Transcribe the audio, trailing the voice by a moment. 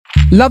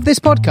Love this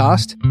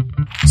podcast?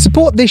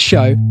 Support this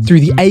show through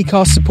the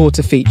Acast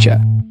supporter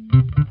feature.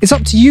 It's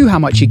up to you how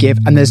much you give,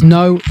 and there's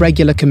no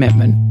regular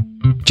commitment.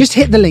 Just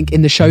hit the link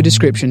in the show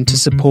description to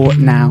support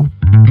now.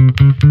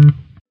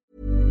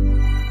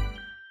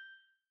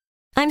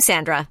 I'm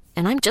Sandra,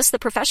 and I'm just the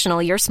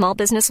professional your small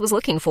business was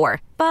looking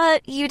for.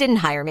 But you didn't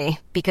hire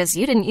me because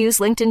you didn't use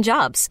LinkedIn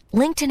Jobs.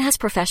 LinkedIn has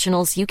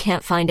professionals you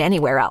can't find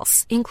anywhere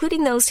else,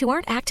 including those who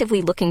aren't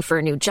actively looking for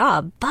a new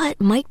job, but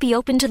might be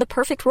open to the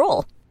perfect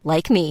role,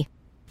 like me.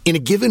 In a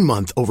given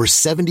month, over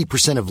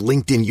 70% of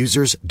LinkedIn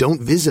users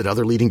don't visit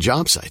other leading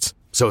job sites.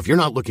 So if you're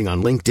not looking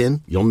on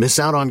LinkedIn, you'll miss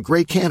out on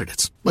great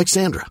candidates like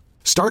Sandra.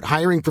 Start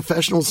hiring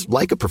professionals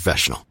like a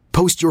professional.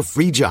 Post your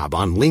free job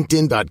on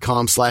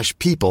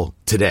linkedin.com/people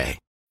today.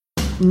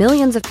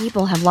 Millions of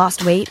people have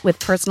lost weight with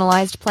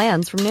personalized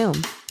plans from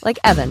Noom. Like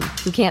Evan,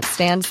 who can't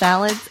stand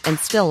salads and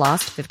still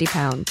lost 50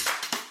 pounds.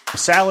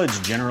 Salads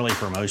generally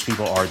for most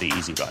people are the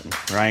easy button,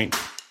 right?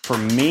 For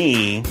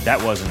me,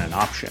 that wasn't an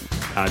option.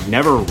 I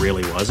never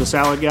really was a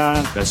salad guy.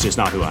 That's just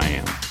not who I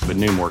am. But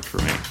Noom worked for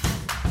me.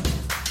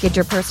 Get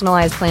your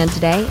personalized plan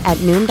today at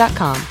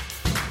Noom.com.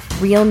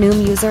 Real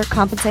Noom user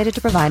compensated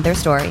to provide their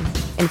story.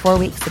 In 4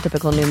 weeks, the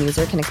typical Noom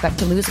user can expect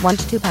to lose 1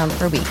 to 2 pounds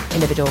per week.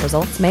 Individual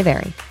results may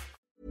vary.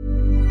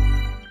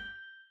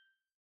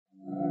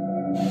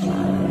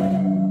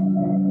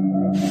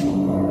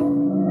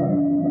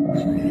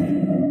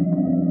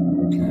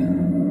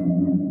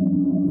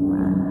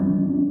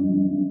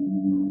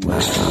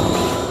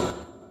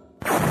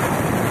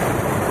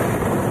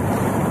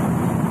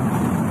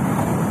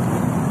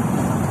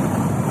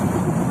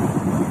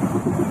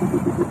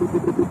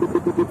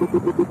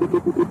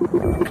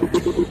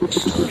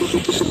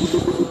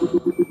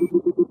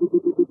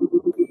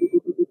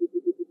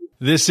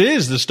 This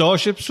is the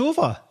Starship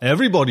Sofa.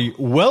 Everybody,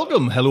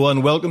 welcome, hello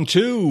and welcome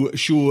to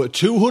show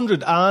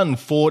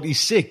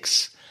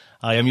 246.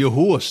 I am your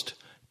host,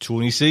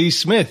 Tony C.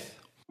 Smith.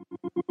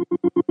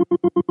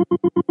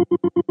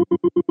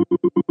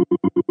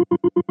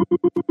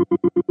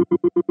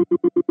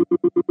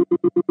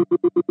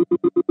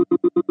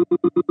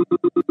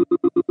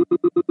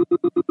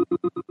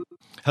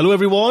 Hello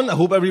everyone, I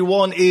hope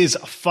everyone is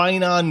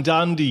fine and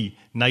dandy.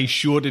 Nice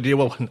show today.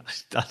 Well,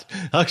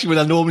 actually when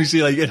I normally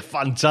say like a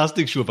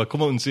fantastic show, if I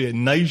come out and say a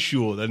nice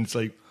show, then it's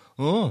like,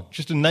 oh,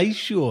 just a nice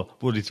show.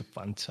 But it's a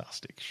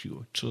fantastic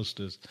show,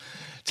 trust us.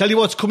 Tell you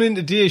what's coming in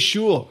today's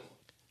show.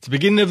 It's the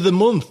beginning of the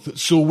month,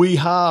 so we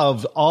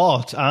have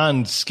Art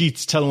and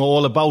Skeets telling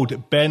all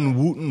about Ben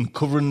Wooten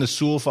covering the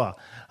sofa.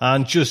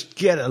 And just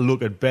get a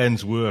look at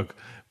Ben's work.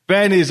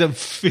 Ben is a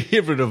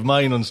favourite of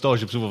mine on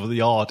Starship Sofa for the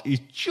art.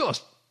 He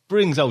just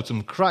brings out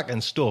some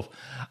cracking stuff.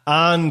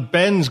 And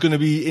Ben's going to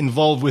be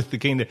involved with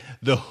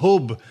the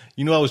hub.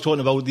 You know, I was talking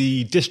about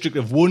the District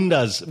of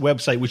Wonders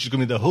website, which is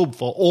going to be the hub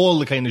for all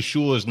the kind of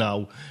shows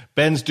now.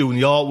 Ben's doing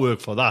the artwork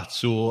for that,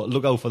 so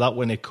look out for that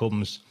when it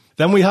comes.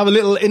 Then we have a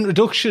little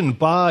introduction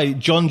by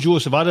John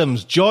Joseph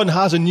Adams. John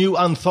has a new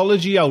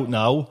anthology out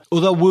now,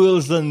 Other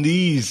Worlds Than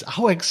These.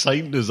 How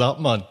exciting is that,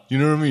 man? You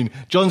know what I mean?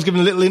 John's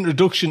giving a little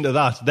introduction to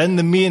that. Then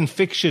the main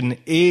fiction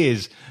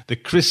is The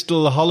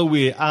Crystal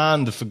Holloway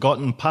and The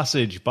Forgotten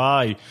Passage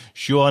by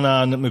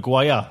Sean-Anne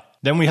Maguire.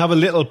 Then we have a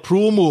little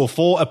promo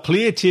for a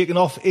play taking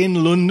off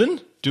in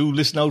London. Do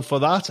listen out for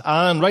that.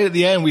 And right at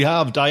the end, we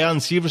have Diane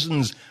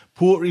Severson's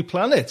Poetry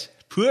Planet.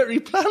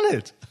 Poetry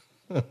Planet.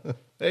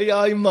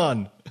 AI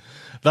man.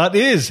 That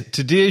is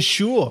today's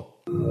show.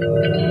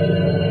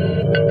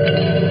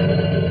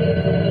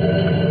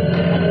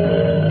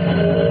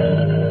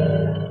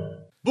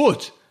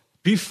 But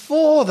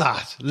before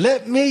that,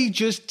 let me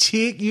just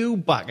take you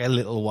back a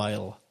little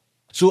while.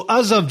 So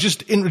as I've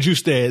just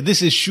introduced there,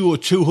 this is show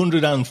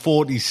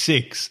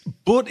 246,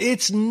 but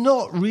it's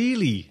not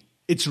really.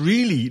 It's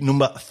really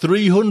number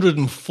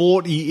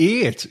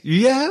 348.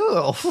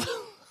 Yeah,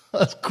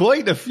 that's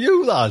quite a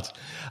few, that.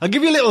 I'll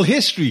give you a little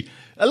history.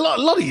 A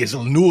lot of you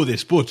will know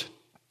this, but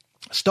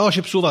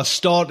Starship Sofa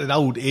started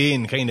out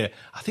in I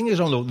think it was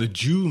around the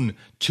June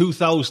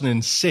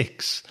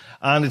 2006,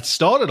 and it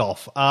started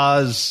off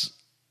as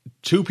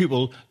two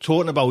people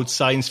talking about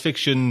science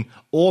fiction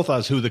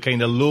authors who they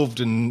loved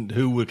and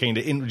who were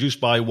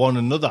introduced by one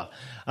another.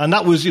 And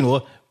that was,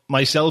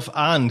 myself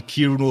and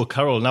Kieran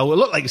O'Carroll. Now, a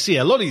lot of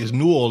you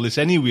know all this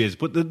anyways,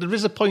 but there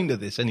is a point to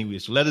this anyway,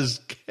 so let us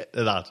get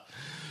to that.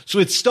 So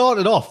it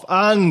started off,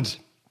 and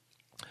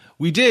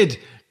we did...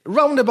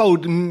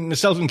 Roundabout,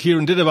 myself and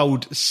Kieran did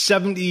about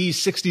 70,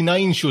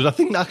 69 shows. I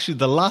think actually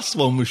the last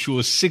one was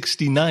show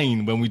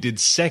 69 when we did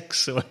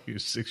sex. So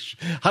it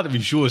had to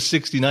be show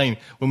 69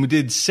 when we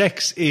did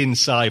sex in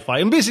sci-fi.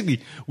 And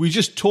basically, we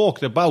just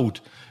talked about,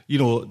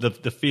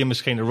 the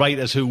famous kind of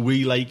writers who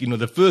we like.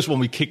 The first one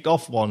we kicked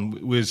off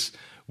on was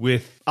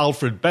with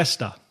Alfred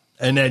Bester.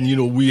 And then,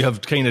 we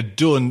have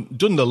done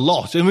the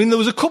lot. I mean, there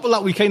was a couple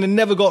that we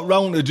never got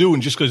round to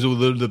doing just because they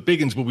were the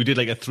big ones, but we did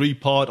a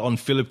 3-part on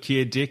Philip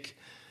K. Dick.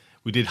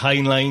 We did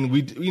Heinlein.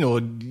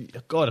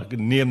 God, I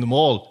can name them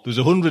all. There was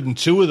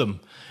 102 of them.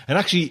 And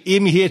actually,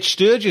 Amy H.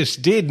 Sturgis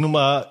did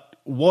number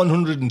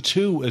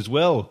 102 as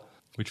well.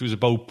 which was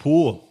about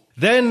Poe.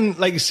 Then,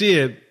 like I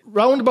say,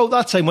 round about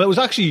that time, well, it was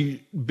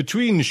actually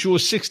between show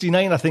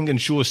 69, I think,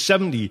 and show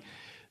 70.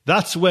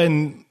 That's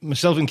when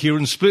myself and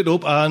Kieran split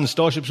up and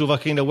Starship Sofa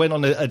kind of went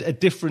on a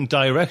different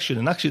direction.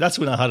 And actually, that's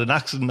when I had an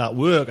accident at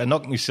work. I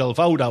knocked myself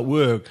out at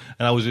work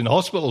and I was in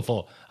hospital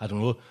for,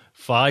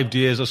 5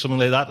 days or something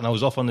like that. And I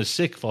was off on the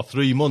sick for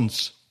 3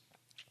 months.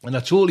 And I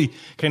totally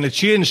kind of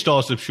changed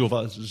Starship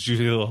Sofa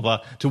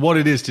to what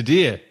it is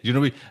today. You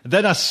know what I mean?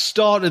 Then I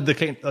started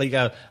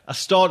I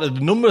started the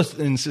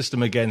numbering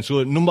system again.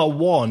 So number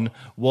 1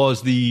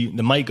 was the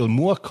Michael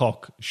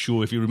Moorcock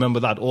show, if you remember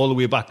that, all the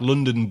way back,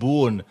 London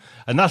Born.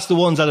 And that's the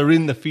ones that are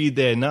in the feed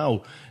there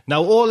now.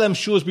 Now, all them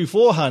shows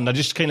beforehand, I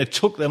just kind of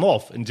took them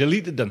off and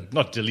deleted them.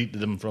 Not deleted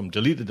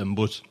them,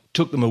 but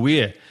took them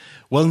away.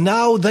 Well,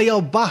 now they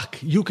are back.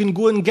 You can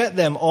go and get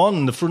them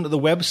on the front of the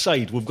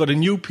website. We've got a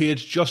new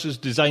page. Josh has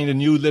designed a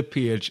new lip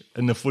page.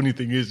 And the funny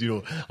thing is,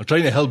 I'm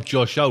trying to help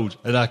Josh out.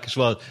 And I as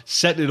well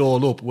set it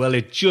all up. Well,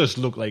 it just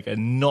looked like a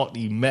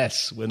knotty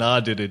mess when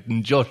I did it.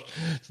 And Josh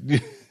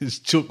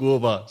just took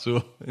over,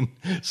 so and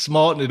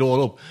smartened it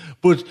all up.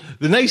 But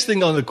the nice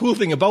thing, the cool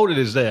thing about it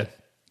is there,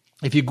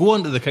 if you go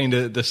onto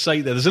the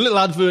site there's a little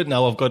advert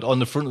now I've got on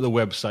the front of the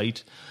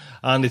website.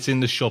 And it's in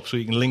the shop, so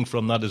you can link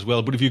from that as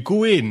well. But if you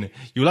go in,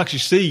 you'll actually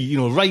see,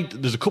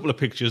 there's a couple of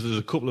pictures.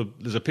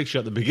 There's a picture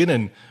at the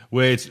beginning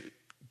where it's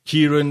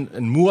Kieran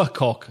and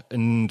Moorcock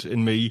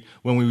and me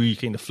when we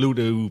kind of flew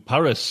to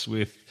Paris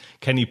with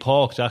Kenny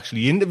Park to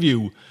actually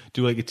do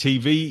like a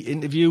TV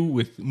interview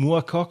with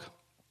Moorcock.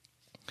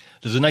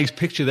 There's a nice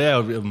picture there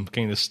of him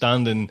kind of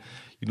standing,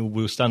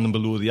 we were standing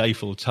below the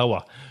Eiffel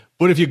Tower.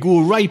 But if you go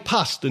right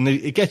past, and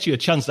it gets you a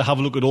chance to have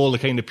a look at all the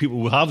kind of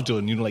people who have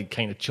done, like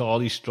kind of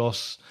Charlie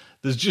Stross.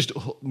 There's just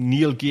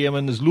Neil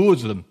Gaiman, there's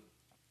loads of them.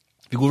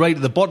 If you go right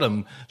to the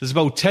bottom, there's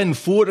about 10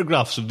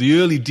 photographs of the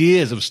early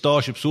days of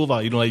Starship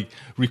Sofa, like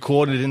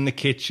recorded in the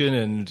kitchen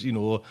and,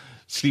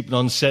 sleeping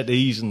on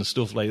settees and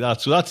stuff like that.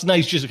 So that's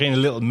nice, just a kind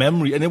of little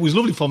memory. And it was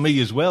lovely for me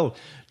as well,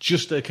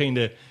 just to kind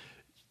of,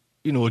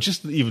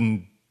 just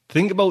even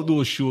think about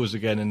those shows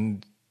again.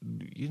 And,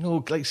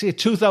 like say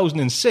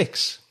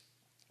 2006.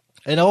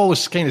 And I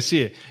always kind of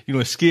say,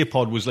 Escape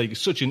Pod was like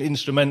such an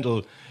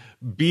instrumental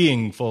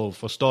being for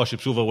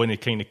Starship Sofa when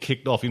it kind of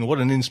kicked off. What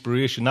an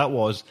inspiration that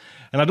was.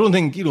 And I don't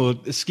think,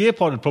 Escape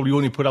Pod had probably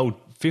only put out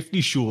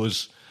 50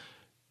 shows,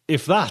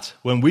 if that,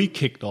 when we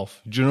kicked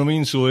off. Do you know what I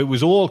mean? So it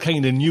was all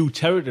kind of new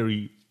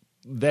territory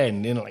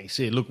then. Like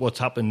say, look what's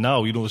happened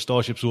now,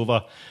 Starship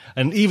Sofa.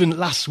 And even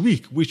last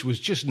week, which was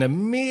just an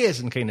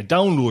amazing kind of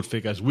download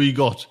figures, we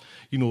got,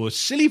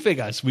 silly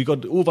figures. We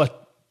got over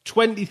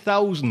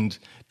 20,000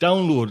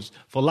 downloads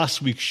for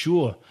last week's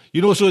show.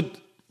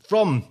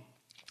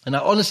 And I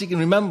honestly can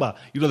remember,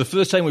 the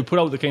first time we put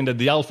out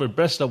the Alfred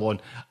Bester one,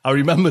 I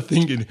remember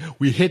thinking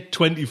we hit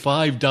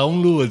 25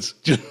 downloads.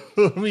 Do you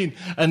know what I mean?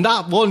 And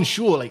that one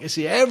show, like I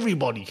say,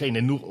 everybody kind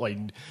of knew,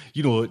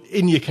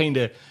 in your kind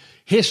of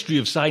history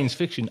of science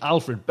fiction,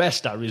 Alfred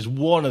Bester is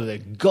one of the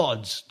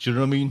gods. Do you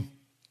know what I mean?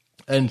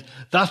 And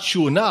that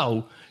show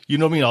now,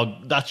 or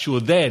that show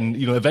then,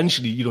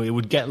 eventually, it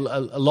would get a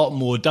lot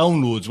more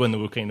downloads when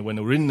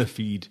they were in the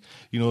feed,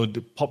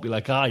 the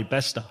popular guy,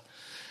 Bester.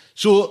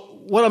 So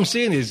what I'm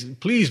saying is,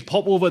 please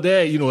pop over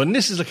there, and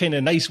this is a kind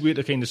of nice way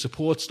to kind of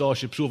support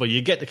Starship Sofa.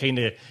 You get to kind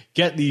of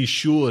get these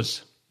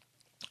shows.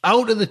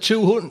 Out of the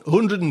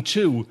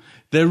 202,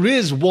 there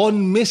is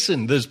one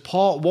missing. There's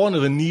part 1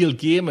 of a Neil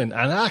Gaiman,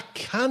 and I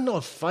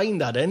cannot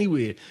find that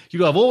anyway.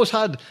 I've always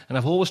had, and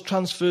I've always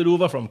transferred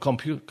over from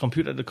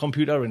computer to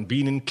computer and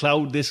been in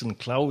cloud this and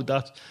cloud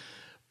that.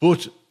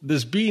 But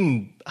there's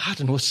been,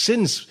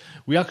 since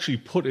we actually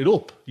put it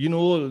up,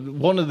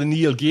 one of the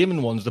Neil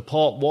Gaiman ones, the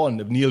part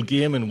 1 of Neil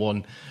Gaiman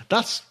one,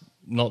 that's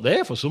not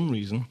there for some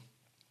reason.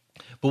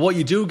 But what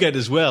you do get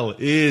as well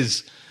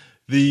is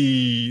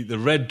the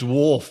Red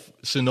Dwarf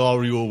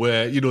scenario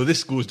where,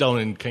 this goes down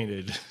in kind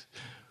of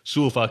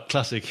Sofa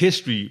classic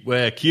history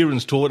where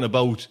Kieran's talking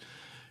about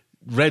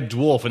Red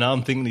Dwarf and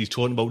I'm thinking he's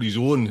talking about his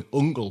own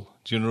uncle.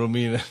 Do you know what I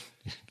mean?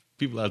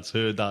 People had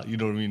heard that,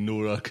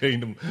 Nora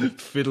kind of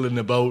fiddling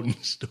about and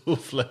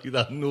stuff like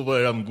that, know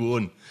where I'm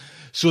going.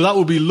 So that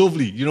would be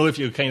lovely, if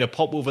you kind of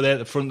pop over there at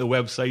the front of the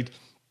website,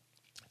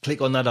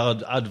 click on that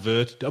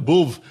advert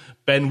above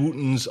Ben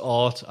Wooten's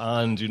art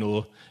and,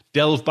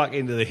 delve back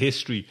into the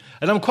history.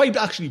 And I'm quite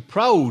actually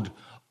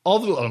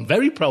I'm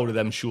very proud of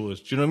them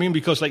shows, do you know what I mean?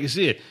 Because like you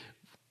say,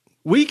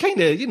 we kind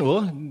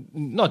of,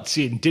 not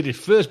saying did it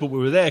first, but we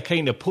were there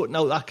kind of putting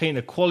out that kind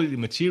of quality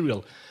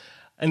material.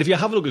 And if you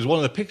have a look at one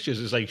of the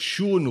pictures, it's like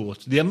show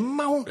notes. The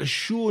amount of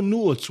show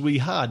notes we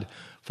had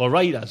for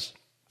writers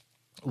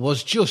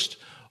was just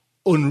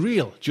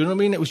unreal. Do you know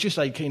what I mean? It was just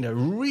like kind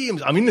of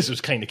reams. I mean, this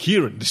was kind of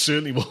Kieran. This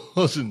certainly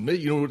wasn't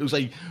me. It was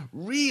like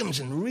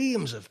reams and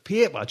reams of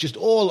paper, just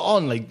all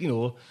on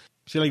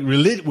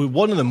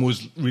one of them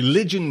was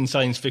religion and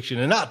science fiction.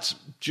 And that's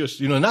just,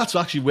 and that's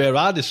actually where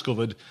I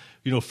discovered,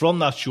 from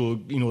that show,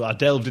 I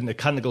delved into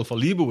Canticle for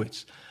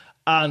Leibowitz.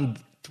 And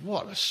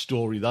what a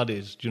story that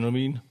is. Do you know what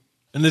I mean?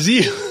 And there's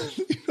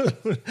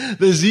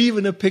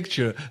even a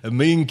picture of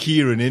me and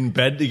Kieran in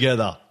bed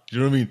together. Do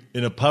you know what I mean?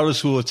 In a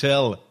Paris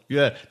hotel.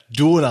 Yeah,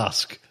 don't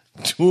ask.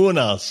 Don't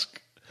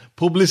ask.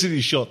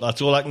 Publicity shot,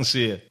 that's all I can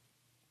say.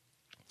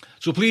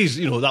 So please,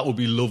 that would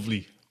be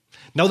lovely.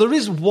 Now, there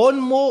is one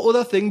more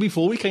other thing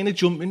before we kind of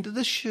jump into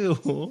the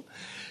show.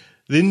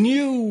 The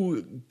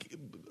new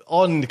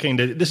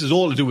this is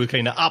all to do with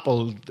kind of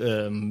Apple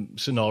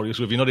scenario.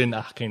 So if you're not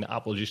into kind of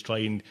Apple, just try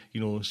and,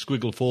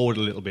 squiggle forward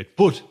a little bit.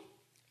 But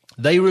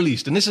they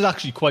released, and this is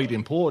actually quite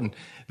important,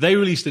 they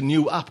released a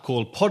new app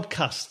called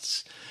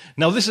Podcasts.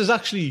 Now, this is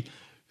actually,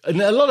 and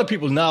a lot of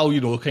people now,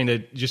 kind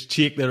of just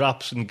take their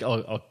apps and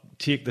or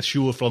take the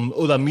show from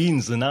other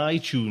means than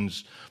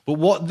iTunes. But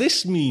what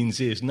this means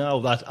is now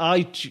that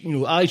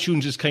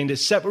iTunes is kind of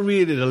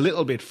separated a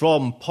little bit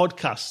from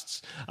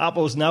podcasts.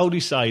 Apple's now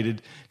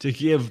decided to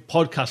give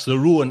podcasts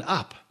their own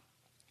app,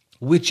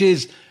 which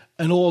is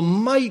an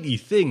almighty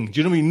thing. Do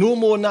you know what I mean? No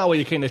more now where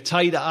you're kind of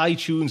tied to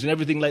iTunes and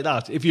everything like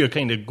that. If you're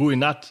kind of going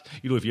that,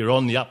 if you're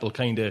on the Apple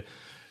kind of,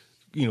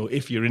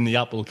 if you're in the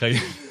Apple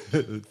kind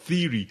of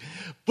theory.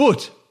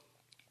 But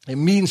it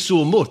means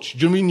so much. Do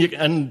you know what I mean?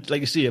 And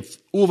like I say,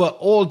 over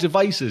all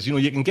devices,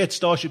 you can get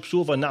Starship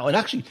Sofa now. And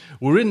actually,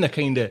 we're in the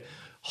kind of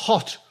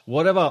hot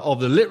whatever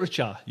of the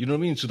literature. You know what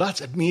I mean? So that's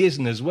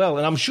amazing as well.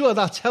 And I'm sure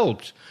that's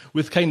helped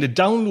with kind of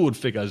download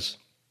figures.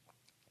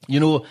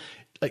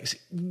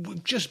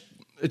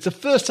 It's the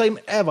first time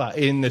ever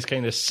in this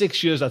kind of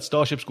 6 years that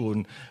Starship's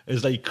going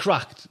is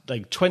cracked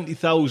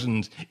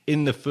 20,000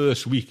 in the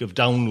first week of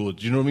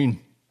downloads. You know what I mean?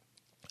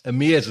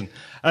 Amazing.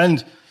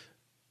 And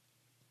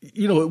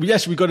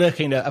yes, we got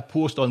a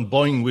post on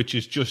Boing, which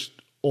is just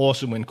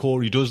awesome when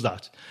Corey does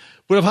that.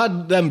 But I've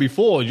had them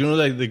before,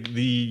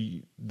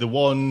 the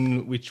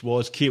one which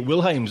was Kate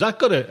Wilhelms. That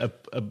got a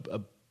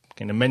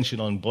kind of mention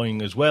on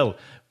Boing as well,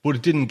 but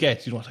it didn't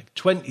get,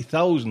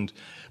 20,000.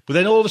 But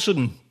then all of a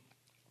sudden,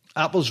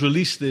 Apple's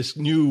released this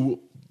new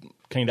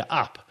kind of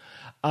app,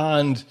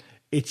 and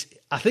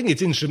I think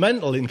it's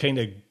instrumental in kind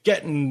of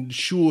getting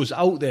shows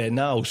out there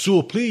now.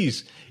 So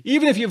please,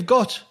 even if you've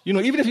got,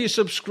 even if you're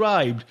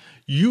subscribed,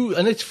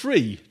 and it's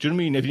free, do you know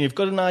what I mean? If you've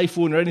got an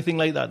iPhone or anything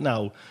like that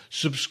now,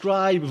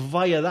 subscribe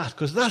via that,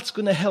 because that's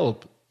going to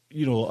help,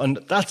 and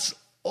that's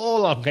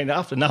all I'm kind of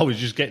after now is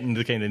just getting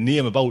the kind of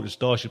name about the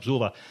Starship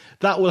Sofa.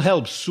 That will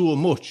help so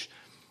much.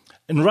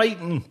 And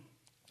writing,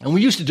 and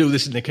we used to do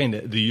this in the kind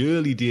of the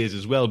early days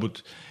as well,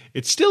 but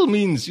it still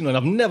means, and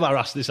I've never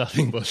asked this, I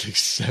think, but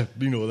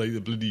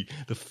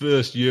the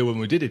first year when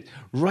we did it,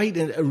 write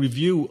a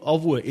review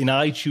of it in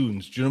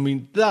iTunes. Do you know what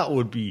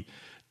I mean?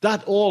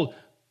 That all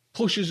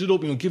pushes it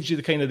up, gives you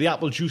the kind of the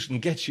apple juice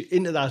and gets you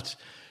into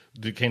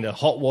the kind of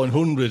Hot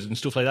 100s and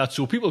stuff like that,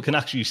 so people can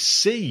actually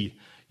see,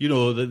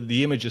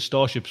 the image of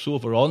Starship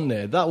Sofa on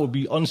there. That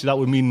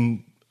would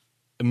mean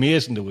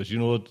amazing to us,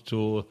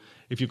 so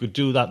if you could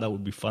do that, that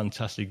would be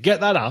fantastic.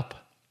 Get that app,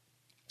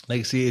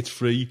 like I say, it's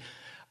free,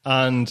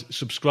 and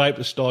subscribe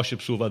to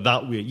Starship Sofa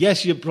that way.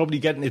 Yes, you're probably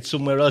getting it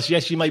somewhere else.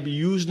 Yes, you might be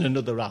using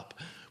another app,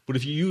 but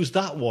if you use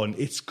that one,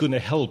 it's going to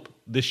help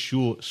this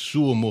show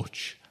so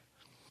much.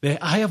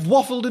 I have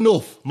waffled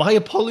enough. My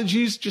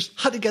apologies, just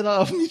had to get that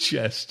off my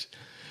chest.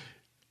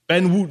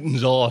 Ben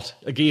Wooten's art,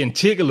 again,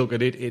 take a look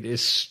at it. It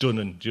is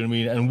stunning, do you know what I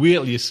mean? And wait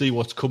till you see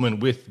what's coming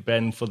with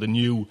Ben for the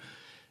new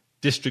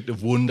District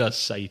of Wonders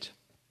site.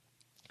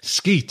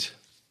 Skeet.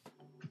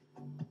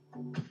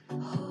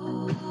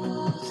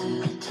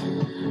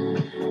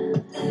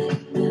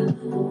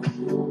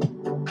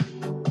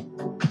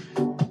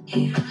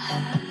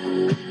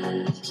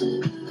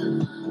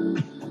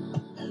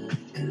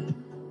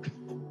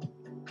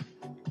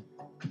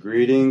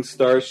 Greetings,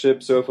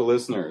 Starship Sofa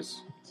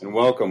listeners, and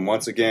welcome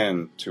once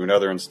again to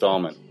another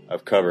installment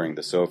of Covering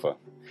the Sofa.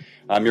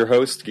 I'm your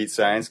host, Skeet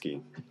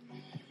Scienski.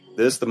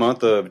 The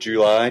month of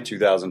July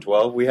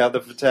 2012, we have the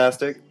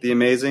fantastic, the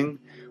amazing,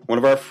 one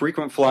of our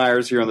frequent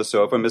flyers here on the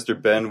sofa, Mr.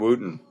 Ben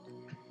Wooten.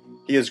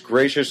 He has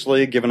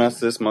graciously given us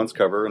this month's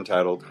cover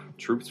entitled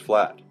Troops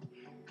Flat,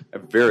 a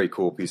very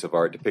cool piece of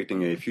art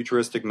depicting a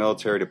futuristic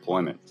military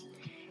deployment.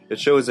 It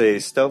shows a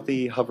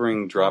stealthy,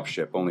 hovering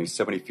dropship only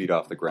 70 feet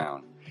off the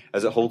ground.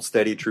 As it holds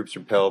steady, troops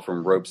rappel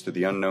from ropes to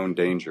the unknown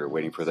danger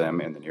waiting for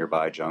them in the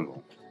nearby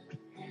jungle.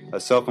 A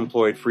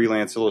self-employed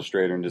freelance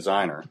illustrator and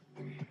designer,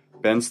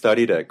 Ben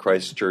studied at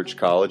Christ Church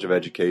College of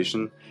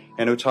Education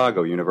and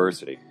Otago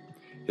University.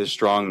 His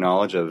strong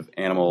knowledge of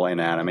animal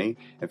anatomy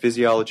and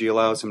physiology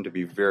allows him to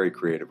be very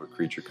creative with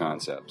creature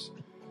concepts.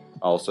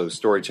 Also,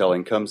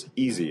 storytelling comes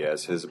easy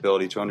as his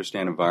ability to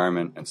understand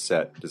environment and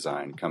set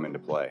design come into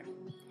play.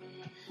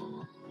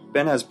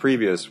 Ben has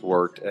previously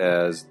worked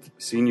as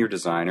senior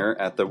designer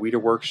at the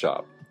Weta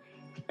Workshop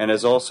and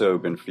has also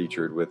been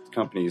featured with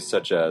companies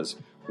such as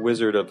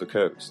Wizard of the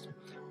Coast,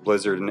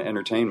 Blizzard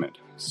Entertainment,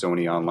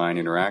 Sony Online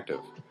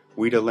Interactive,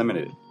 Weta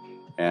Limited,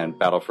 and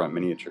Battlefront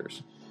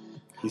Miniatures.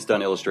 He's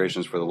done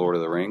illustrations for The Lord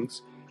of the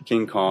Rings,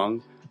 King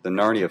Kong, the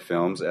Narnia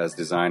films as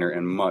designer,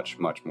 and much,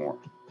 much more.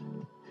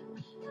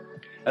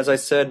 As I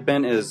said,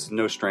 Ben is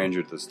no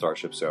stranger to the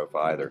Starship Sofa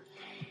either.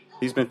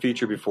 He's been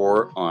featured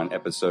before on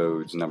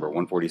episodes number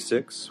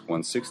 146,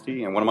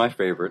 160, and one of my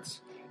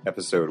favorites,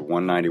 episode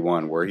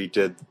 191, where he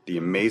did the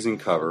amazing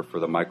cover for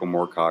the Michael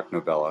Moorcock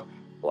novella,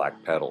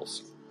 Black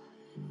Petals.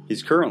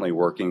 He's currently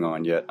working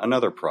on yet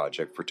another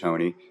project for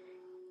Tony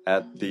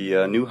at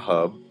the new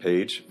hub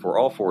page for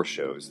all 4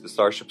 shows, The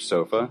Starship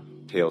Sofa,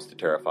 Tales to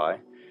Terrify,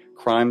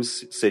 Crime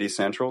City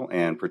Central,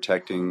 and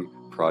Protecting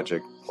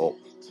Project Pulp.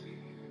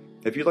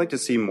 If you'd like to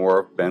see more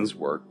of Ben's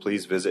work,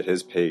 please visit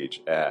his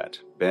page at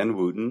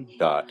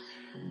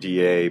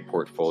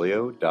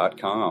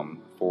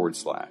benwooten.daportfolio.com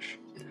 /.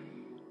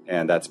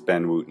 And that's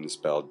Ben Wooten,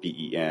 spelled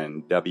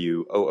BenWootten.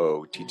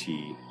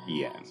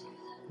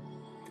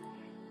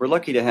 We're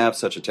lucky to have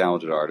such a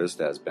talented artist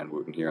as Ben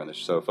Wooten here on the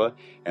sofa,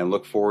 and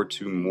look forward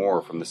to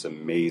more from this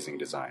amazing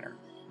designer.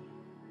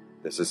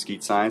 This is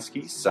Skeet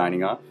Scienski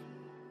signing off.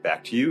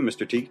 Back to you,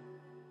 Mr. T.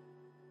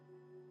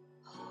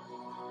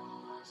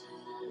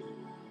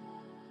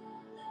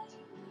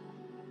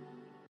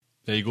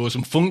 There you go,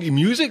 some funky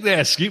music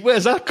there, Skeet.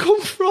 Where's that come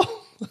from?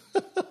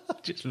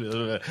 Just a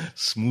little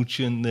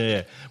smooching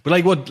there.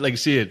 But like I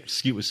say,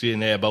 Skeet was saying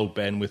there about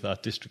Ben with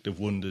that District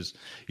of Wonders.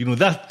 You know,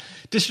 that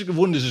District of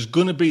Wonders is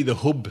going to be the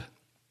hub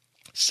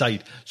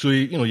site. So,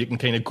 you know, you can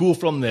kind of go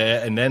from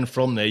there, and then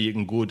from there you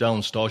can go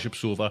down Starship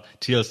Sofa,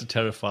 Tales to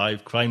Terrify,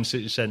 Crime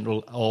City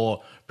Central,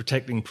 or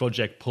Protecting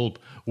Project Pulp.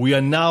 We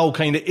are now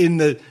kind of in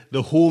the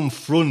home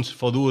front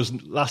for those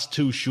last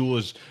 2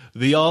 shows.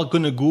 They are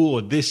going to go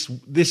this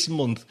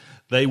month.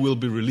 They will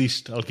be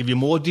released. I'll give you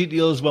more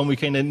details when we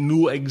kind of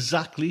know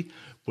exactly,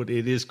 but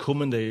it is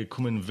coming. They're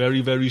coming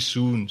very, very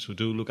soon, so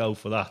do look out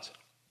for that.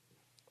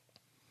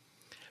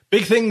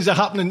 Big things are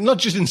happening, not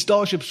just in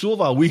Starship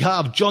Sofa. We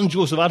have John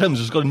Joseph Adams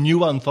has got a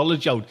new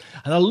anthology out,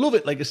 and I love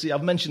it. Like I say,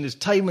 I've mentioned this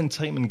time and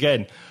time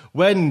again.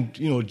 When,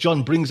 you know,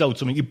 John brings out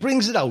something, he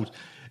brings it out.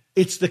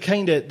 It's the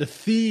kind of the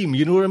theme,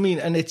 you know what I mean?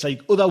 And it's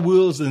like other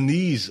worlds than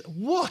these.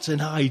 What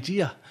an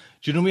idea.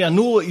 Do you know what I mean?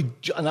 I know,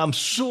 and I'm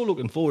so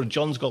looking forward.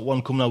 John's got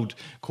one coming out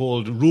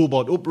called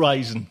Robot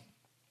Uprising,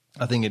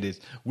 I think it is,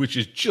 which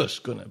is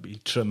just going to be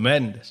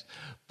tremendous.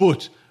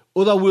 But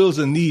other worlds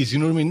than these, you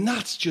know what I mean?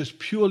 That's just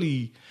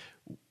purely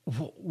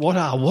what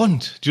I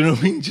want. Do you know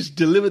what I mean? Just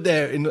delivered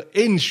there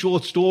in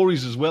short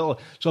stories as well.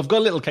 So I've got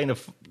a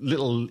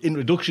little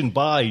introduction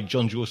by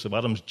John Joseph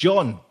Adams.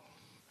 John.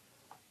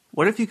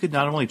 What if you could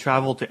not only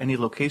travel to any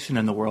location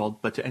in the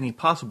world, but to any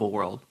possible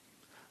world?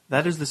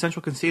 That is the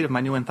central conceit of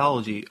my new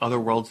anthology, Other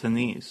Worlds Than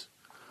These.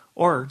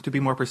 Or, to be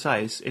more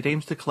precise, it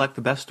aims to collect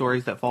the best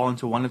stories that fall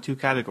into one of 2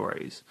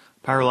 categories,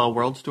 parallel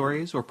world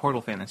stories or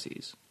portal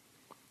fantasies.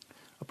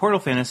 A portal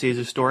fantasy is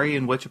a story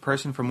in which a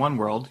person from one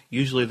world,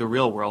 usually the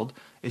real world,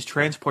 is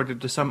transported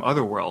to some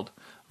other world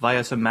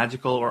via some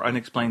magical or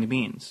unexplained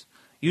means,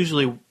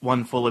 usually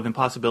one full of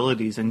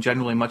impossibilities and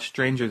generally much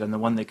stranger than the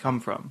one they come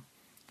from.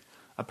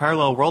 A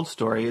parallel world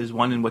story is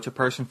one in which a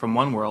person from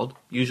one world,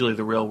 usually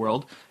the real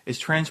world, is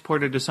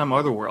transported to some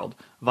other world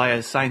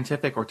via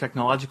scientific or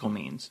technological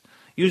means,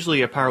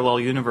 usually a parallel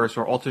universe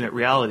or alternate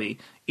reality,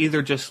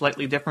 either just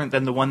slightly different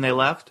than the one they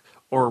left,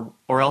 or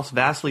else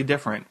vastly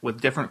different, with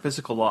different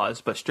physical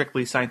laws, but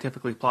strictly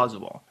scientifically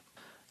plausible.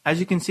 As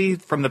you can see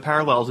from the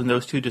parallels in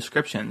those 2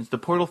 descriptions, the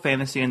portal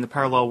fantasy and the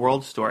parallel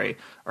world story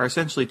are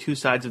essentially 2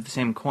 sides of the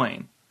same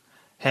coin.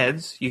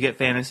 Heads, you get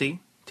fantasy.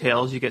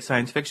 Tails, you get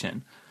science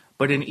fiction.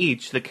 But in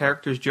each, the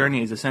character's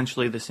journey is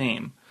essentially the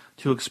same,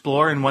 to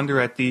explore and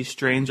wonder at these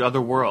strange other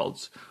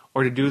worlds,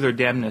 or to do their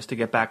damnedest to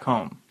get back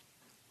home.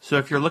 So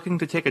if you're looking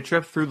to take a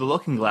trip through the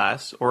Looking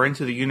Glass, or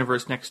into the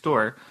universe next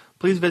door,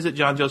 please visit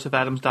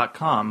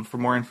johnjosephadams.com for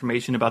more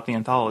information about the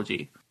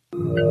anthology.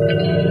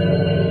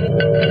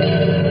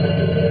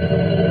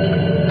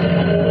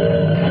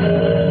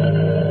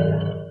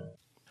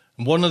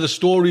 One of the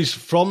stories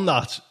from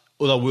that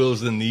Other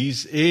Worlds Than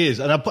These is,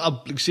 and I put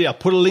a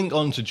link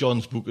onto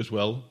John's book as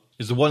well,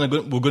 is the one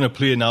we're going to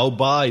play now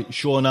by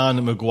Seanan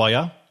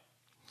McGuire.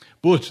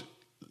 But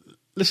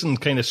listen,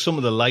 kind of some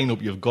of the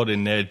lineup you've got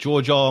in there: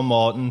 George R.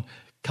 Martin,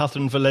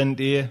 Catherine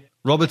Valente,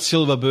 Robert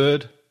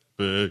Silverberg,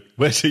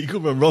 where's he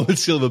come from? Robert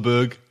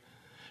Silverberg,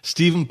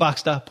 Stephen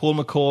Baxter, Paul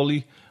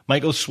McCauley,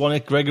 Michael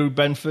Swanick, Gregory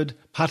Benford,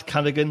 Pat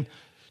Cadigan,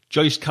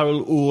 Joyce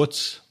Carol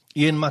Oates,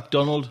 Ian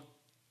MacDonald,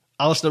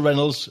 Alistair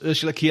Reynolds,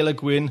 Ursula K. Le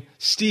Guin,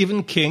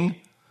 Stephen King.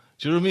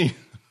 Do you know what I mean?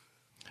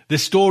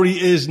 This story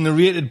is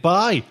narrated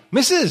by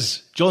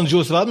Mrs. John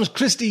Joseph Adams,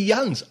 Christy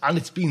Yans, and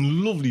it's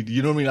been lovely.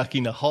 You know what I mean? I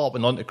kind of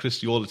harping on to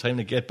Christy all the time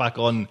to get back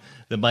on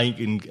the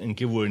mic and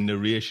give her a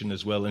narration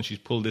as well, and she's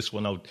pulled this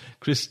one out.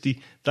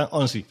 Christy,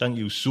 honestly, thank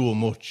you so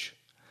much.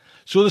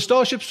 So the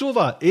Starship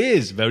Sofa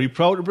is very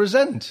proud to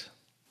present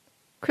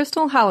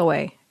Crystal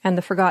Holloway and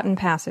the Forgotten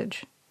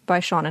Passage by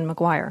Seanan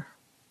McGuire.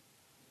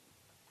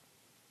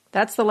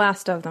 That's the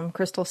last of them,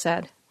 Crystal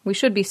said. We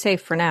should be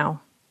safe for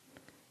now.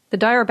 The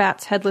dire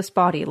bat's headless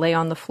body lay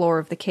on the floor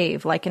of the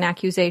cave like an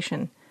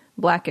accusation,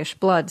 blackish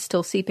blood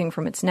still seeping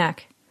from its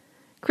neck.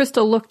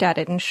 Crystal looked at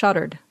it and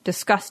shuddered,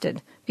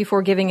 disgusted,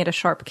 before giving it a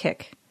sharp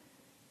kick.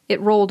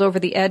 It rolled over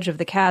the edge of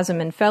the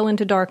chasm and fell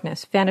into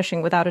darkness,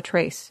 vanishing without a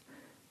trace.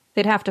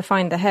 They'd have to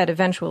find the head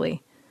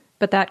eventually,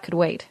 but that could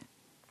wait.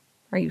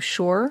 "Are you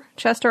sure?"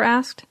 Chester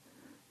asked.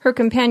 Her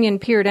companion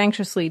peered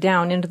anxiously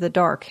down into the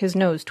dark, his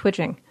nose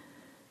twitching.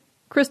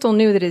 Crystal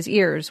knew that his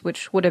ears,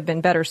 which would have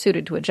been better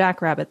suited to a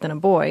jackrabbit than a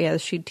boy,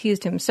 as she'd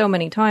teased him so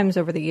many times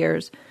over the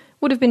years,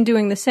 would have been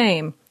doing the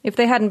same if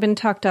they hadn't been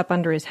tucked up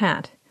under his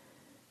hat.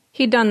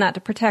 He'd done that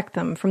to protect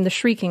them from the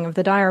shrieking of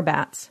the dire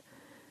bats.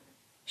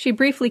 She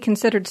briefly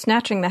considered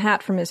snatching the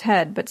hat from his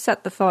head, but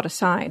set the thought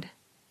aside.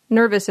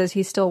 Nervous as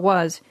he still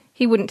was,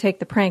 he wouldn't take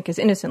the prank as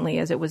innocently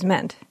as it was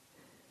meant.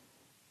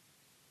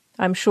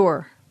 "I'm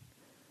sure."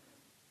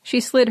 She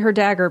slid her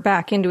dagger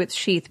back into its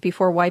sheath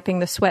before wiping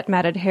the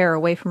sweat-matted hair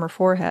away from her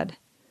forehead.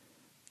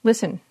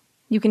 "Listen,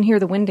 you can hear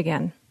the wind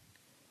again."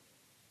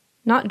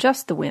 Not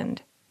just the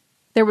wind.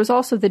 There was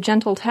also the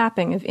gentle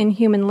tapping of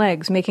inhuman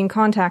legs making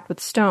contact with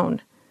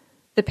stone.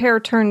 The pair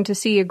turned to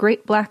see a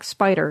great black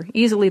spider,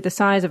 easily the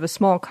size of a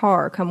small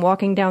car, come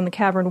walking down the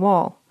cavern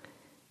wall.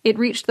 It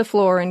reached the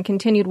floor and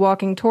continued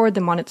walking toward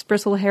them on its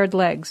bristle-haired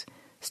legs,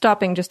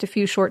 stopping just a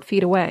few short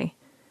feet away.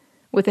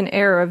 With an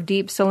air of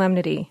deep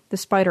solemnity, the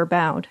spider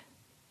bowed.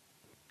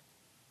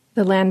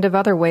 "The land of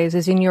Otherways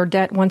is in your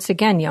debt once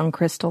again, young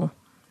Crystal,"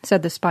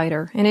 said the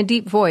spider, in a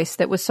deep voice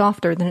that was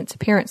softer than its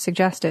appearance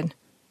suggested.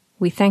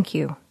 "We thank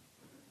you."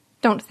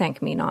 "Don't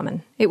thank me,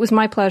 Nauman. It was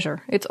my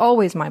pleasure. It's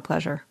always my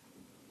pleasure."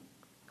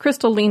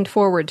 Crystal leaned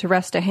forward to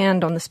rest a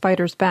hand on the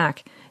spider's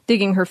back,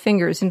 digging her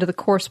fingers into the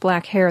coarse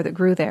black hair that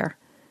grew there.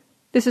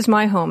 "This is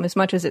my home as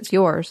much as it's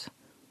yours."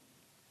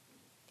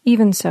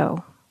 "Even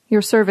so.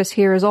 Your service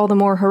here is all the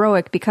more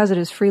heroic because it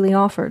is freely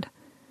offered.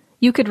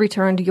 You could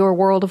return to your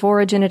world of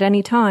origin at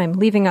any time,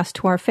 leaving us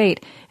to our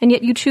fate, and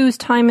yet you choose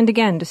time and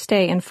again to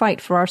stay and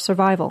fight for our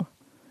survival."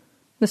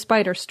 The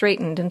spider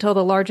straightened until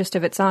the largest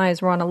of its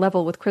eyes were on a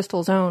level with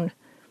Crystal's own.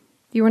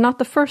 "You are not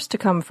the first to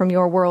come from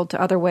your world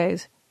to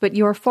Otherways, but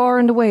you are far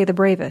and away the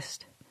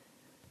bravest."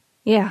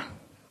 "Yeah,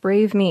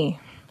 brave me,"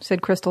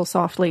 said Crystal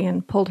softly,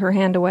 and pulled her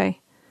hand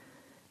away.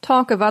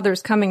 Talk of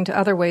others coming to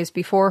Otherways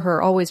before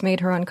her always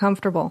made her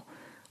uncomfortable,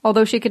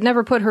 although she could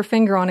never put her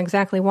finger on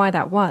exactly why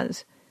that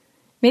was.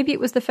 Maybe it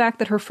was the fact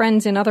that her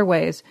friends in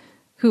Otherways,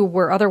 who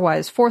were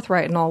otherwise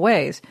forthright in all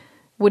ways,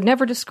 would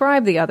never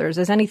describe the others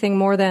as anything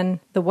more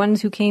than the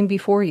ones who came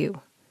before you.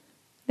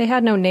 They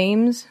had no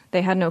names,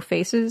 they had no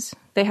faces,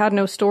 they had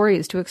no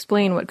stories to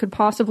explain what could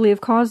possibly have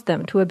caused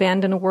them to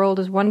abandon a world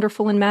as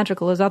wonderful and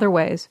magical as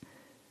Otherways.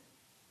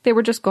 They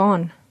were just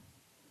gone.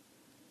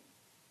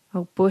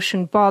 "Oh, Bush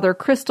and bother,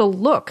 Crystal,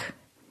 look!"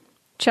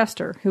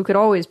 Chester, who could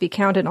always be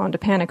counted on to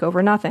panic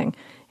over nothing,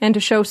 and to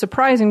show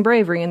surprising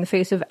bravery in the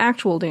face of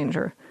actual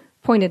danger,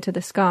 pointed to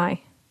the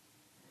sky.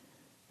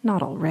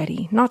 "Not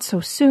already, not so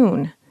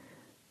soon."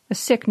 A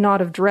sick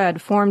knot of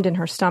dread formed in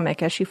her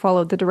stomach as she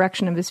followed the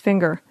direction of his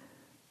finger.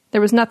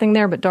 There was nothing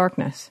there but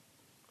darkness.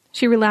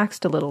 She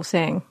relaxed a little,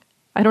 saying,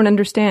 "I don't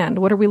understand.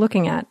 What are we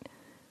looking at?"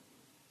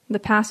 "The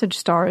passage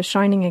star is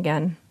shining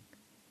again."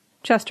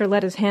 Chester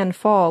let his hand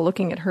fall,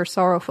 looking at her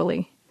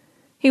sorrowfully.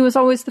 He was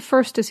always the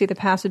first to see the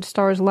passage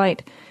star's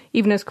light,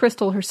 even as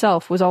Crystal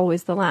herself was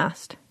always the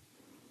last.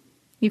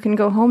 "You can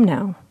go home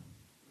now."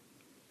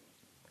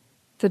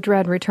 The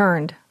dread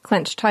returned,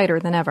 clenched tighter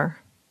than ever.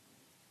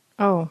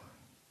 "Oh."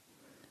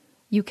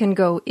 "You can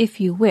go if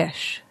you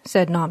wish,"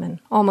 said Nauman,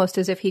 almost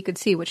as if he could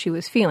see what she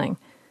was feeling.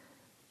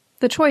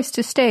 "The choice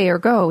to stay or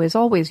go is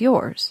always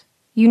yours.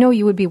 You know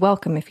you would be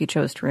welcome if you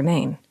chose to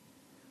remain."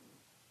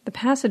 "The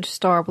passage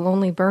star will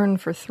only burn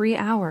for 3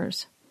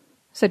 hours,"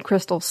 said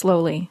Crystal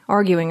slowly,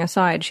 arguing a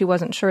side she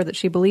wasn't sure that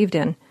she believed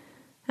in.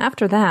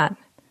 After that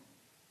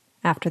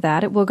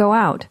it will go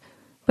out,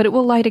 but it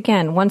will light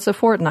again once a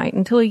fortnight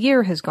until a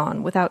year has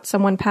gone without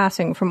someone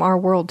passing from our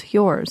world to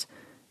yours.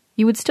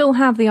 You would still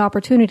have the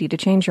opportunity to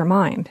change your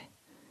mind."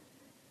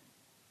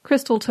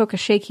 Crystal took a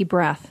shaky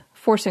breath,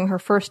 forcing her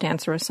first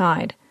answer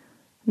aside.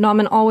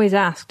 Nauman always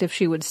asked if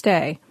she would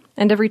stay,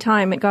 and every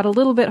time it got a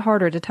little bit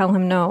harder to tell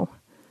him no.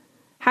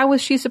 How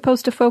was she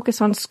supposed to focus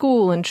on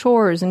school and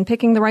chores and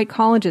picking the right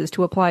colleges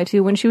to apply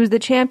to when she was the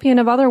champion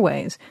of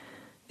Otherways,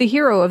 the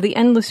hero of the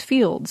endless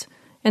fields,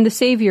 and the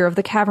savior of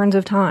the caverns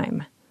of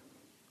time?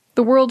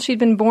 The world she'd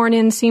been born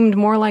in seemed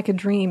more like a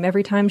dream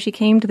every time she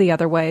came to the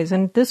Otherways,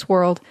 and this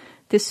world,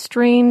 this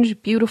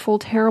strange, beautiful,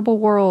 terrible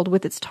world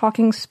with its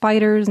talking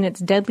spiders and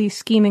its deadly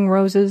scheming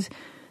roses,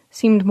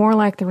 seemed more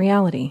like the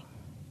reality.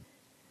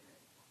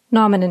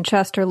 Nauman and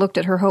Chester looked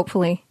at her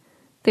hopefully.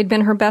 They'd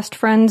been her best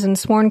friends and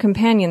sworn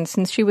companions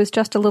since she was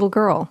just a little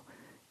girl.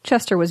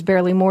 Chester was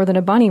barely more than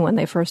a bunny when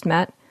they first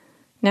met.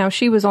 Now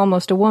she was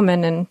almost a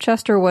woman, and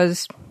Chester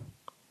was...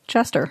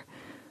 Chester.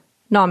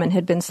 Nauman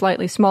had been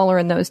slightly smaller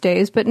in those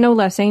days, but no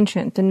less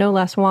ancient and no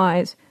less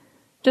wise.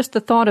 Just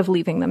the thought of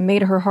leaving them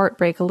made her heart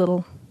break a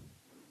little.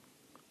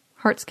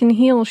 Hearts can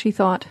heal, she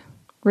thought,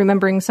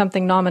 remembering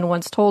something Nauman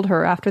once told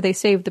her after they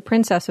saved the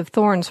Princess of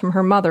Thorns from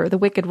her mother, the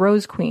wicked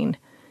Rose Queen.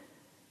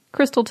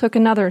 Crystal took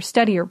another,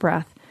 steadier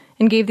breath,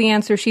 and gave the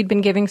answer she'd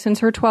been giving since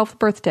her 12th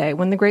birthday,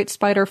 when the great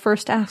spider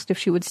first asked if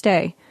she would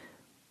stay.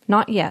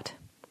 "Not yet.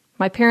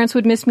 My parents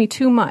would miss me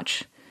too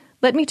much.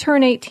 Let me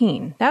turn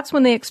 18. That's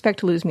when they expect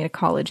to lose me to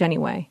college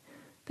anyway.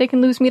 They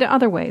can lose me to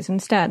other ways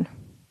instead.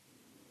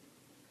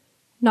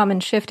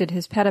 Nauman shifted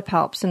his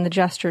pedipalps in the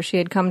gesture she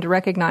had come to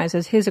recognize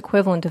as his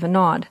equivalent of a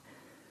nod.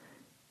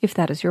 If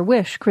that is your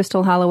wish,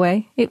 Crystal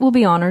Holloway, it will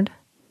be honored.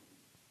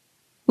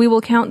 We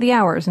will count the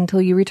hours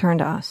until you return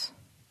to us.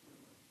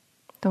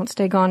 Don't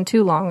stay gone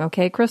too long,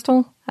 okay,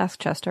 Crystal? Asked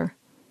Chester.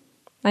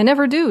 I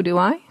never do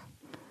I?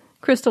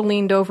 Crystal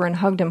leaned over and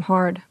hugged him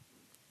hard.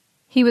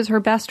 He was her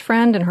best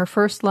friend and her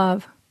first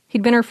love.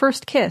 He'd been her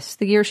first kiss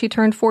the year she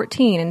turned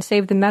 14 and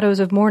saved the meadows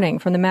of morning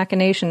from the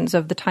machinations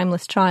of the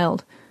timeless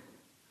child.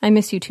 I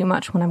miss you too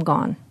much when I'm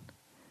gone.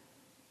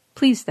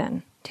 Please,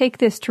 then, take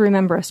this to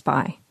remember us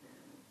by.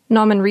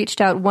 Nauman reached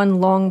out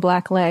one long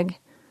black leg.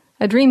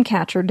 A dream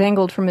catcher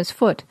dangled from his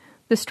foot,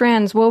 the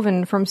strands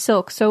woven from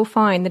silk so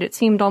fine that it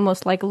seemed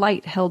almost like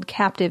light held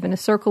captive in a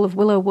circle of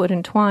willow wood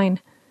and twine.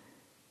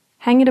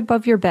 Hang it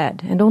above your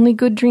bed, and only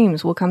good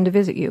dreams will come to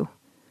visit you.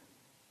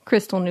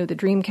 Crystal knew the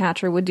dream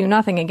catcher would do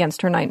nothing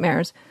against her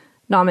nightmares.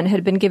 Nauman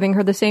had been giving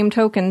her the same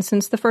token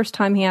since the first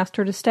time he asked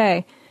her to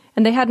stay,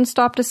 and they hadn't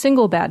stopped a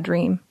single bad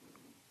dream.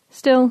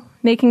 Still,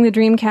 making the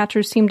dream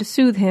catcher seem to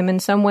soothe him in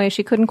some way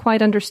she couldn't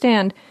quite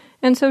understand,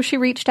 and so she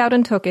reached out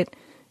and took it,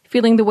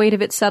 feeling the weight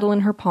of it settle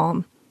in her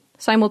palm,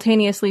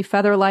 simultaneously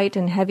feather-light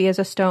and heavy as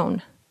a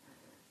stone.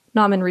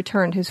 Nauman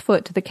returned his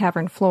foot to the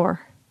cavern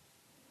floor.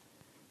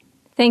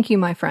 Thank you,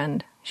 my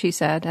friend, she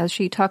said, as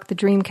she tucked the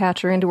dream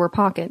catcher into her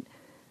pocket.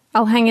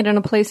 I'll hang it in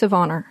a place of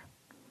honor.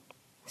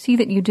 See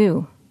that you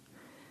do.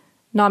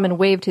 Nauman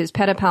waved his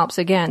pedipalps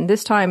again,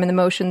 this time in the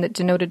motion that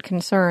denoted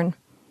concern.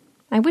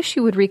 I wish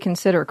you would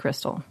reconsider,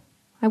 Crystal.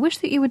 I wish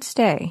that you would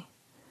stay.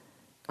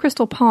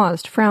 Crystal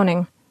paused,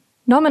 frowning.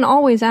 Nauman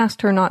always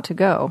asked her not to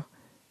go.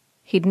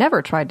 He'd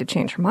never tried to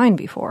change her mind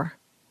before.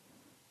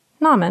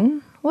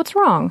 Nauman, what's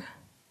wrong?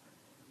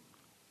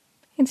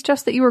 It's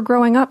just that you are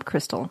growing up,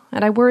 Crystal,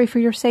 and I worry for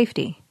your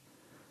safety.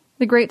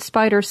 The great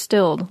spider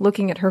stilled,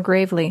 looking at her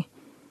gravely.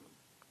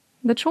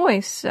 The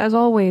choice, as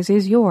always,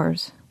 is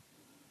yours.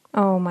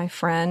 Oh, my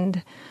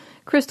friend.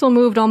 Crystal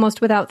moved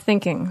almost without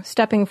thinking,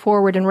 stepping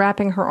forward and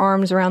wrapping her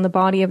arms around the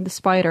body of the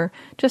spider,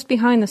 just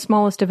behind the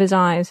smallest of his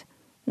eyes.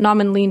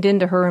 Nauman leaned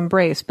into her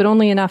embrace, but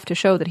only enough to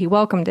show that he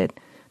welcomed it,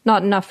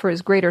 not enough for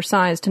his greater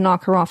size to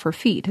knock her off her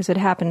feet, as had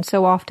happened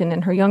so often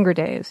in her younger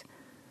days.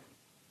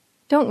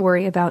 Don't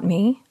worry about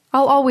me.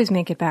 I'll always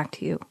make it back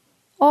to you.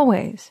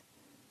 Always.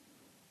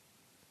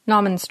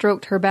 Nauman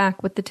stroked her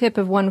back with the tip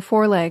of one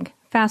foreleg,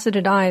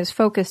 faceted eyes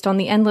focused on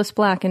the endless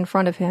black in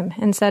front of him,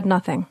 and said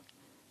nothing.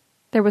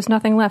 There was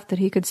nothing left that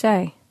he could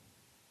say.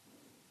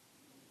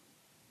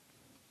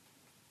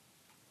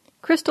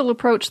 Crystal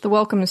approached the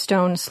welcome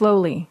stone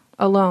slowly,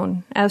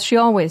 alone, as she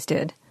always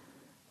did.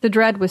 The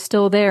dread was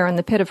still there in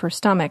the pit of her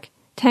stomach,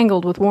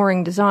 tangled with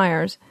warring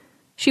desires.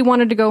 She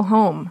wanted to go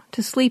home,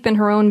 to sleep in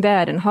her own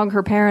bed and hug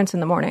her parents in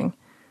the morning.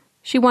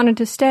 She wanted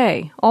to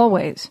stay,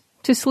 always,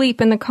 to sleep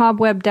in the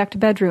cobweb-decked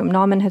bedroom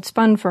Nauman had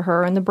spun for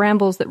her in the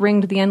brambles that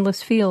ringed the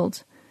endless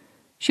fields.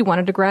 She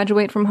wanted to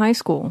graduate from high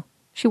school.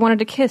 She wanted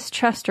to kiss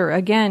Chester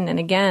again and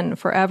again,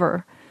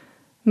 forever.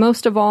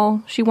 Most of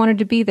all, she wanted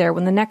to be there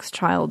when the next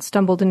child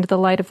stumbled into the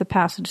light of the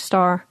passage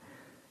star.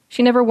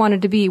 She never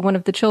wanted to be one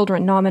of the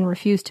children Nauman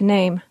refused to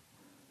name.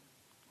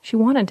 She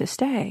wanted to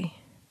stay,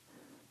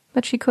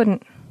 but she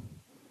couldn't.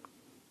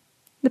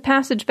 The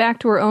passage back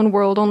to her own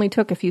world only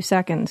took a few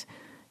seconds.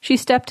 She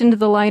stepped into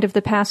the light of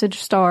the passage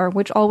star,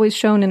 which always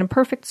shone in a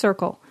perfect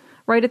circle,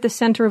 right at the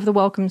center of the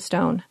welcome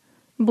stone,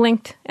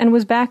 blinked, and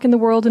was back in the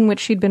world in which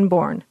she'd been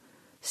born,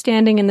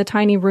 standing in the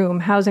tiny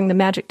room housing the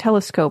magic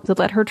telescope that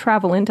let her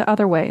travel into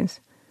other ways.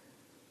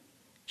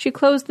 She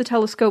closed the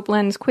telescope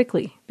lens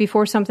quickly,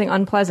 before something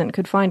unpleasant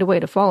could find a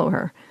way to follow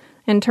her,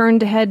 and turned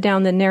to head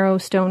down the narrow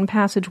stone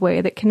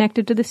passageway that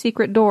connected to the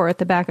secret door at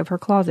the back of her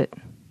closet.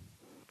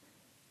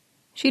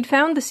 She'd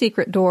found the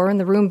secret door in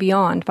the room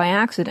beyond by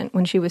accident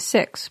when she was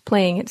 6,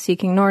 playing at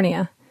Seeking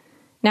Narnia.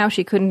 Now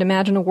she couldn't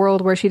imagine a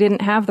world where she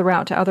didn't have the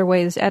route to other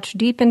ways etched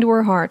deep into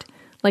her heart,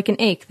 like an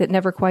ache that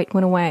never quite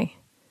went away.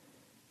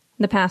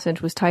 The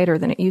passage was tighter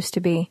than it used to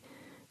be.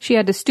 She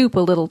had to stoop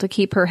a little to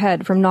keep her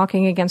head from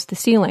knocking against the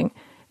ceiling,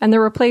 and there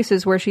were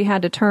places where she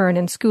had to turn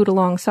and scoot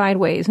along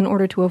sideways in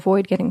order to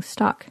avoid getting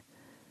stuck.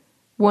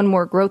 One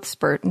more growth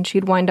spurt, and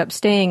she'd wind up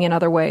staying in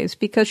other ways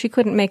because she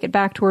couldn't make it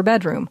back to her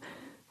bedroom,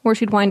 or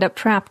she'd wind up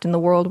trapped in the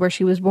world where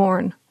she was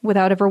born,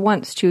 without ever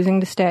once choosing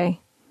to stay.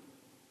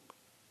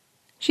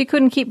 She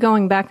couldn't keep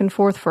going back and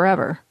forth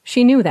forever.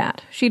 She knew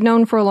that. She'd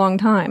known for a long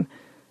time.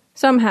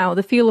 Somehow,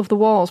 the feel of the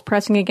walls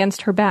pressing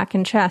against her back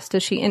and chest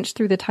as she inched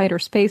through the tighter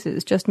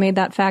spaces just made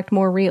that fact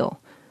more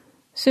real.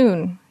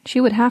 Soon, she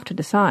would have to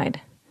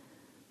decide.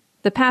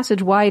 The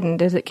passage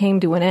widened as it came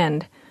to an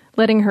end,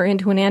 letting her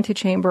into an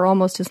antechamber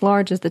almost as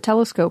large as the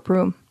telescope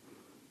room.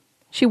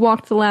 She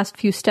walked the last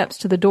few steps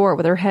to the door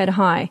with her head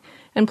high,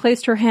 and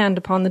placed her hand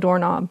upon the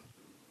doorknob.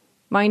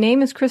 "My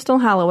name is Crystal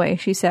Holloway,"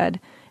 she said,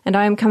 "and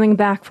I am coming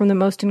back from the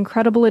most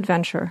incredible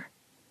adventure."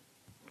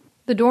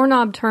 The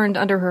doorknob turned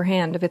under her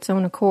hand of its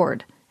own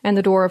accord, and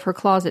the door of her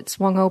closet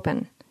swung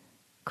open.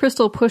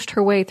 Crystal pushed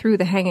her way through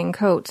the hanging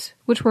coats,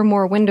 which were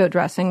more window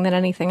dressing than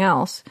anything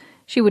else.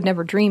 She would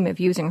never dream of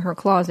using her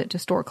closet to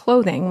store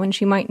clothing when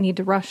she might need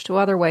to rush to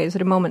Otherways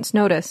at a moment's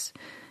notice,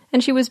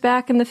 and she was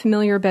back in the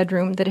familiar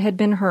bedroom that had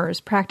been hers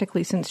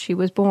practically since she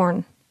was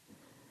born.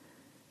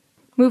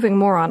 Moving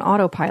more on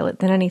autopilot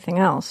than anything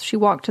else, she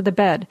walked to the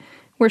bed,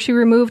 where she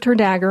removed her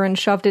dagger and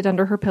shoved it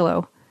under her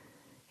pillow.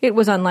 It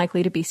was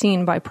unlikely to be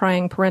seen by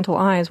prying parental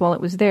eyes while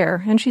it was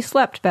there, and she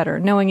slept better,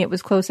 knowing it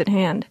was close at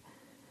hand.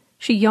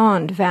 She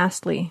yawned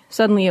vastly,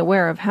 suddenly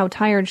aware of how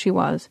tired she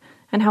was,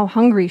 and how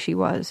hungry she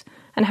was,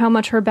 and how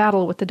much her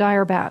battle with the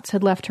dire bats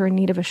had left her in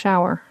need of a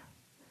shower.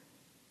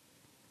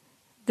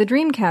 The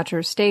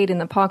dream-catcher stayed in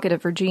the pocket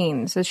of her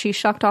jeans as she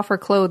shucked off her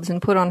clothes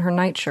and put on her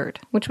nightshirt,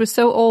 which was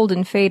so old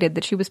and faded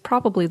that she was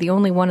probably the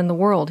only one in the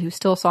world who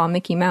still saw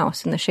Mickey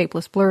Mouse and the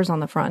shapeless blurs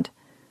on the front.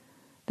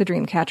 The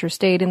dream-catcher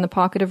stayed in the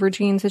pocket of her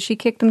jeans as she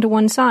kicked them to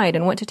one side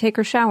and went to take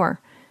her shower,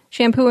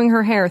 shampooing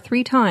her hair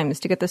 3 times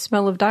to get the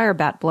smell of dire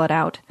bat blood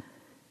out.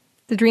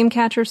 The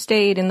dream-catcher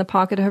stayed in the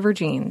pocket of her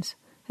jeans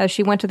as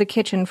she went to the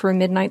kitchen for a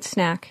midnight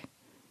snack,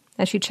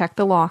 as she checked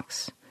the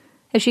locks,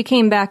 as she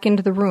came back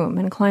into the room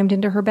and climbed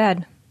into her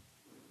bed.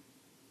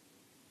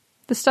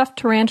 The stuffed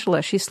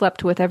tarantula she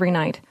slept with every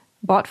night,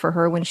 bought for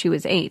her when she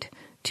was 8,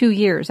 2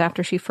 years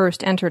after she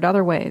first entered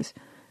Otherways,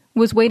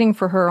 was waiting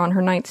for her on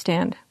her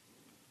nightstand.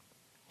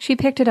 She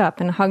picked it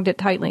up and hugged it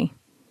tightly.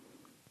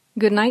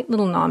 "Good night,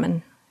 little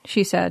Nauman,"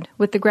 she said,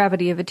 with the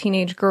gravity of a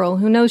teenage girl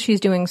who knows she's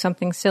doing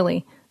something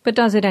silly, but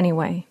does it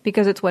anyway,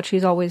 because it's what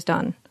she's always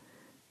done.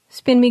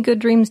 "Spin me good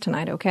dreams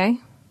tonight, okay?"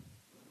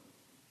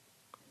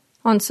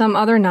 On some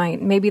other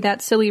night, maybe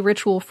that silly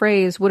ritual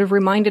phrase would have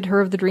reminded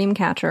her of the dream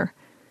catcher.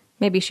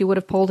 Maybe she would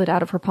have pulled it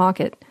out of her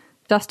pocket,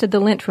 dusted the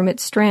lint from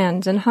its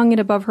strands, and hung it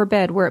above her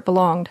bed where it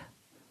belonged.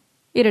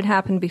 It had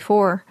happened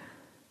before,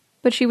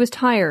 but she was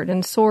tired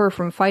and sore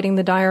from fighting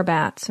the dire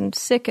bats, and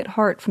sick at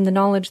heart from the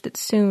knowledge that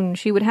soon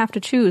she would have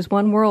to choose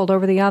one world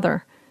over the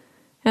other,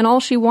 and all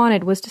she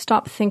wanted was to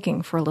stop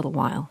thinking for a little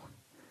while.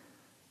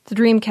 The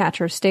dream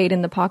catcher stayed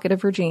in the pocket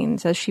of her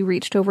jeans as she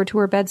reached over to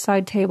her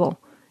bedside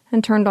table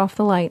and turned off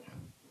the light.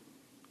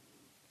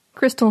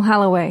 Crystal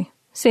Halloway,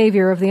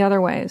 savior of the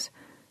Otherways,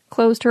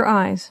 closed her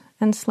eyes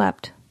and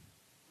slept.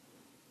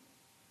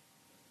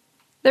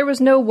 There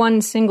was no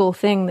one single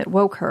thing that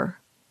woke her.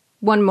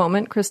 One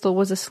moment Crystal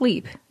was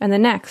asleep, and the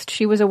next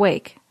she was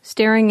awake,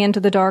 staring into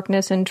the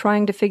darkness and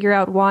trying to figure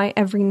out why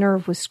every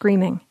nerve was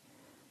screaming.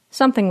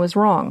 Something was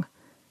wrong.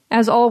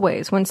 As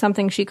always, when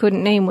something she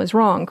couldn't name was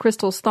wrong,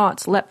 Crystal's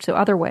thoughts leapt to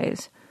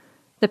Otherways.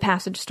 The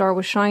passage star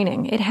was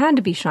shining. It had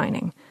to be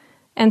shining.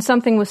 And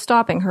something was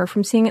stopping her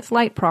from seeing its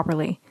light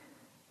properly.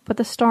 But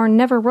the star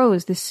never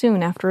rose this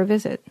soon after a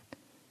visit.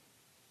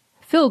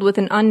 Filled with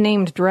an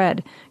unnamed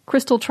dread,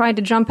 Crystal tried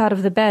to jump out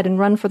of the bed and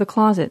run for the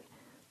closet.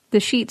 The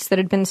sheets that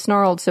had been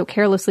snarled so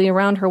carelessly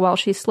around her while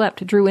she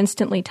slept drew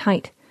instantly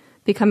tight,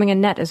 becoming a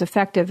net as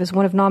effective as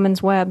one of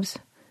Nauman's webs.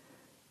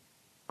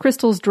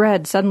 Crystal's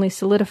dread suddenly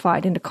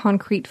solidified into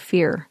concrete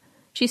fear.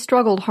 She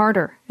struggled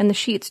harder, and the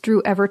sheets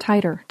drew ever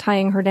tighter,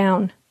 tying her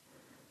down.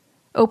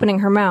 Opening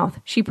her mouth,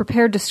 she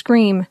prepared to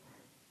scream,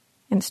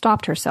 and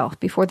stopped herself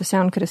before the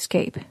sound could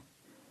escape.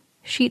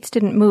 Sheets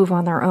didn't move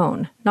on their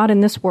own, not in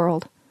this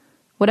world.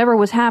 Whatever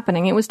was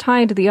happening, it was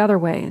tied to the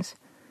Otherways.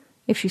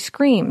 If she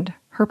screamed,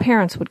 her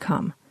parents would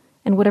come,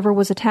 and whatever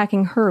was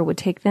attacking her would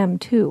take them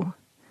too.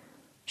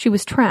 She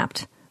was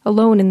trapped,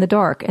 alone in the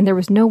dark, and there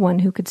was no one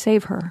who could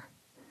save her.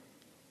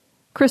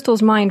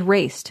 Crystal's mind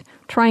raced,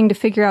 trying to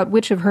figure out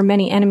which of her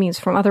many enemies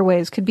from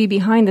Otherways could be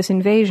behind this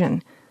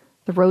invasion.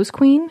 The Rose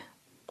Queen?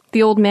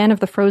 The old man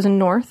of the frozen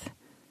north?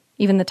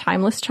 Even the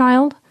Timeless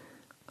Child?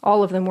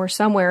 All of them were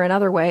somewhere in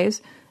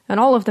Otherways, and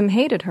all of them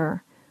hated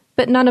her,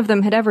 but none of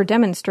them had ever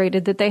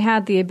demonstrated that they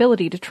had the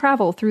ability to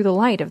travel through the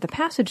light of the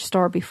passage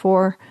star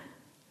before.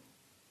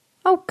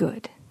 "Oh,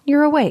 good.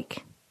 You're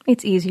awake.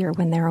 It's easier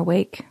when they're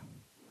awake."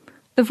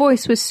 The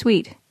voice was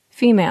sweet,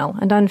 female,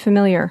 and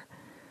unfamiliar.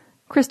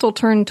 Crystal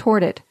turned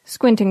toward it,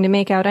 squinting to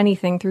make out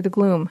anything through the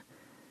gloom.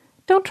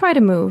 "Don't try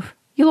to move.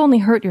 You'll only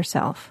hurt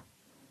yourself."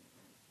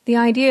 The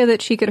idea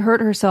that she could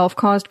hurt herself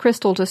caused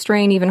Crystal to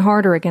strain even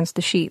harder against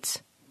the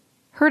sheets.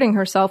 Hurting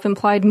herself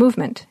implied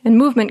movement, and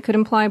movement could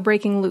imply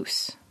breaking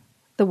loose.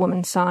 The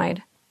woman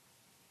sighed.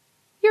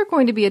 "You're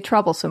going to be a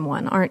troublesome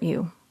one, aren't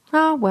you?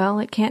 Ah, well,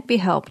 it can't be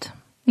helped.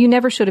 You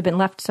never should have been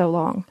left so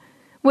long.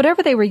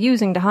 Whatever they were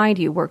using to hide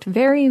you worked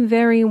very,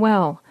 very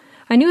well.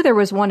 I knew there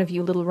was one of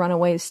you little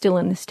runaways still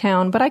in this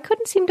town, but I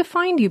couldn't seem to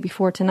find you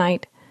before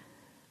tonight."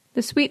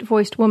 The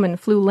sweet-voiced woman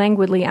flew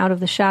languidly out of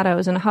the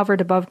shadows and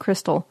hovered above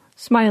Crystal,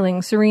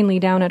 smiling serenely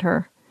down at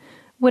her.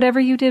 "Whatever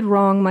you did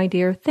wrong, my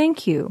dear,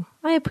 thank you.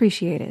 I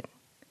appreciate it."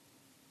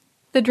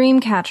 The dream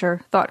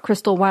catcher, thought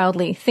Crystal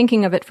wildly,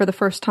 thinking of it for the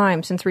first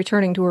time since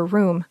returning to her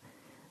room.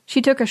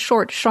 She took a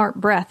short, sharp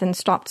breath and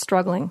stopped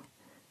struggling.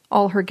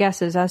 All her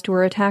guesses as to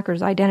her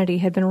attacker's identity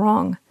had been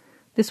wrong.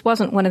 This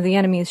wasn't one of the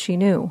enemies she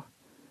knew.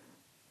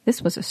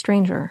 This was a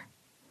stranger.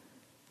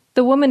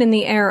 The woman in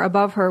the air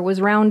above her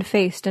was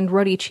round-faced and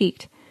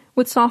ruddy-cheeked,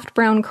 with soft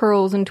brown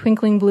curls and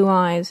twinkling blue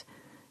eyes.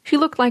 She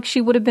looked like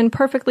she would have been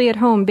perfectly at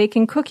home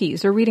baking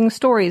cookies or reading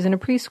stories in a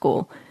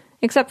preschool,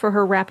 except for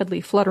her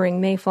rapidly fluttering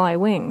mayfly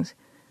wings.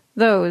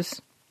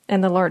 Those,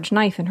 and the large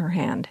knife in her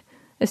hand,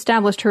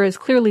 established her as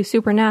clearly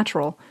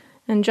supernatural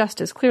and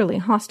just as clearly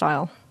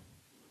hostile.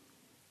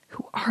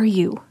 "Who are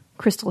you?"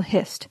 Crystal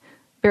hissed,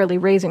 barely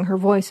raising her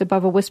voice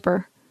above a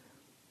whisper.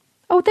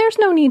 "Oh, there's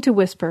no need to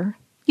whisper.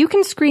 You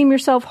can scream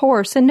yourself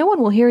hoarse and no one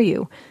will hear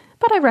you,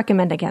 but I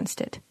recommend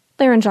against it.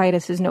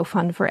 Laryngitis is no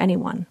fun for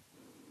anyone."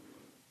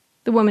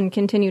 The woman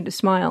continued to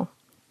smile.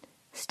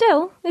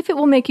 "Still, if it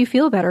will make you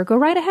feel better, go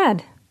right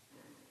ahead."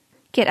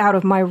 "Get out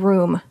of my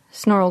room,"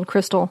 snarled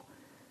Crystal.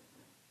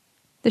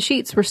 The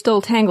sheets were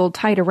still tangled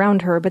tight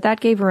around her, but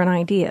that gave her an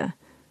idea.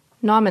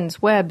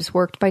 Nauman's webs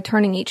worked by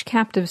turning each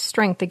captive's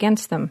strength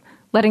against them,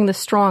 letting the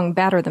strong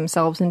batter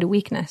themselves into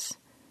weakness.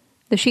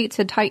 The sheets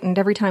had tightened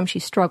every time she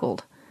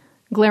struggled.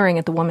 Glaring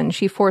at the woman,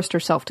 she forced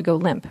herself to go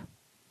limp.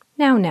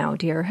 Now,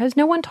 dear, has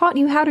no one taught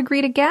you how to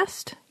greet a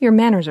guest? Your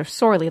manners are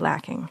sorely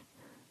lacking."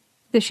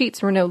 The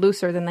sheets were no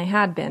looser than they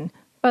had been,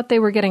 but they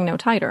were getting no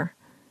tighter.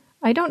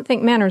 I don't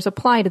think manners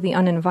apply to the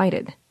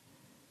uninvited.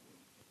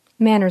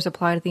 Manners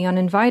apply to the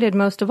uninvited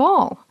most of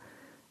all.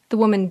 The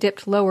woman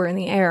dipped lower in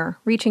the air,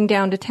 reaching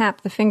down to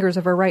tap the fingers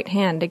of her right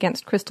hand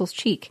against Crystal's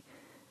cheek.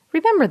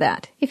 Remember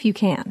that, if you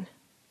can.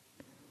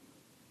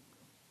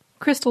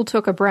 Crystal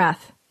took a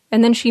breath,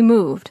 and then she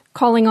moved,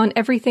 calling on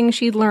everything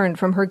she'd learned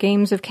from her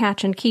games of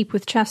catch and keep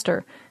with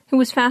Chester, who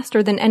was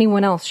faster than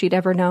anyone else she'd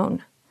ever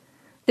known.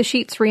 The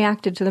sheets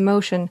reacted to the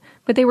motion,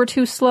 but they were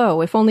too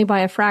slow, if only by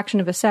a fraction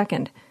of a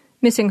second,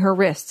 missing her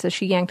wrists as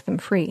she yanked them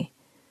free.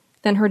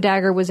 Then her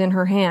dagger was in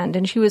her hand,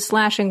 and she was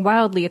slashing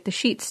wildly at the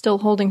sheets still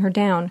holding her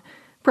down,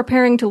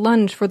 preparing to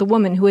lunge for the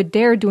woman who had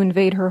dared to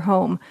invade her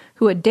home,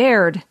 who had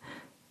dared...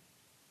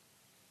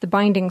 The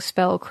binding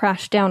spell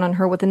crashed down on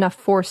her with enough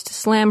force to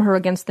slam her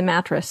against the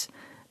mattress,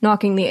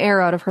 knocking the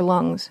air out of her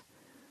lungs.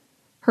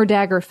 Her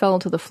dagger fell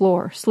to the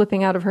floor,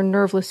 slipping out of her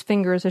nerveless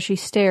fingers as she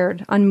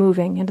stared,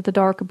 unmoving, into the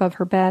dark above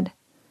her bed.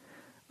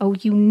 "Oh,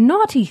 you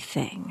naughty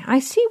thing! I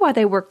see why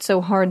they worked so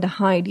hard to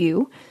hide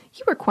you.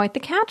 You were quite the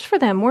catch for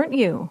them, weren't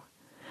you?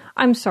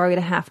 I'm sorry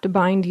to have to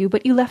bind you,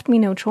 but you left me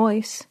no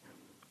choice.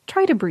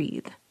 Try to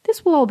breathe.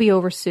 This will all be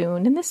over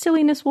soon, and the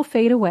silliness will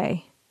fade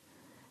away."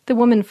 The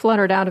woman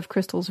fluttered out of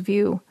Crystal's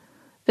view.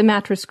 The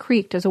mattress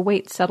creaked as a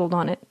weight settled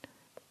on it.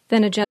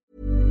 Then a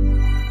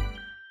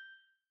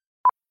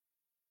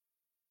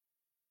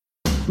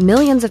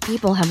Millions of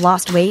people have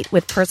lost weight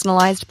with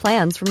personalized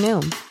plans from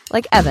Noom.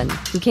 Like Evan,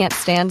 who can't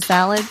stand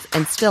salads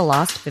and still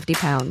lost 50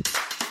 pounds.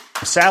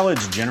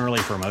 Salads generally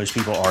for most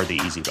people are the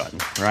easy button,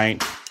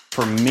 right?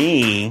 For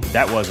me,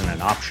 that wasn't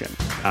an option.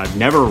 I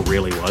never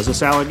really was a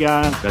salad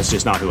guy. That's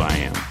just not who I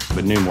am.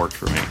 But Noom worked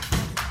for me.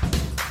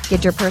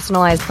 Get your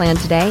personalized plan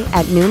today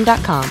at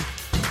Noom.com.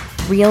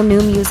 Real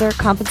Noom user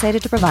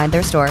compensated to provide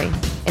their story.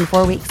 In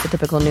 4 weeks, the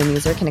typical Noom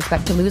user can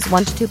expect to lose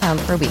 1 to 2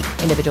 pounds per week.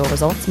 Individual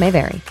results may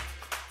vary.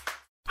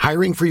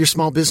 Hiring for your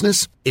small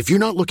business? If you're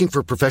not looking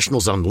for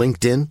professionals on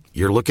LinkedIn,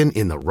 you're looking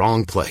in the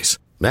wrong place.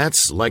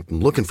 That's like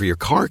looking for your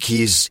car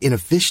keys in a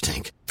fish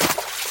tank.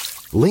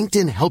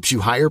 LinkedIn helps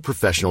you hire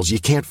professionals you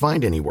can't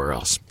find anywhere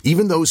else,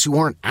 even those who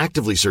aren't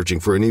actively searching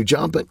for a new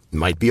job but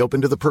might be open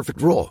to the perfect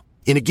role.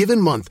 In a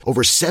given month,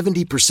 over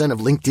 70% of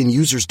LinkedIn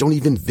users don't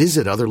even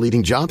visit other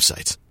leading job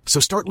sites. So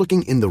start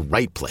looking in the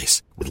right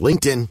place. With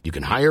LinkedIn, you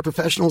can hire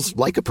professionals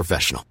like a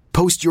professional.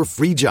 Post your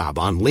free job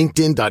on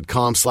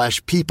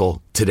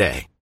linkedin.com/people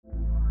today.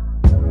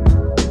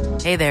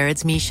 Hey there,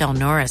 it's Michelle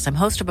Norris. I'm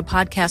host of a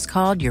podcast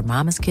called Your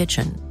Mama's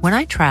Kitchen. When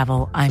I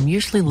travel, I'm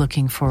usually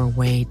looking for a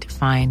way to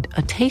find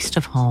a taste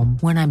of home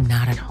when I'm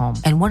not at home.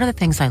 And one of the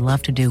things I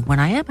love to do when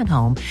I am at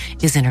home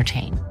is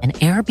entertain. And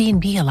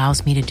Airbnb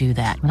allows me to do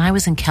that. When I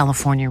was in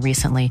California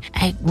recently,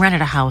 I rented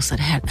a house that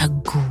had a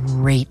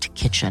great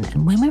kitchen.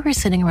 And when we were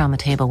sitting around the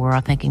table, we were all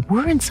thinking,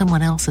 we're in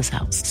someone else's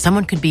house.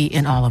 Someone could be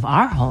in all of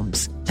our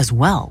homes as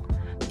well.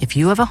 If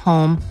you have a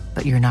home,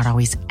 but you're not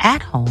always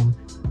at home,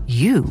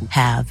 you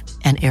have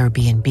an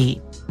Airbnb.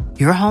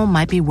 Your home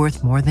might be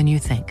worth more than you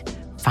think.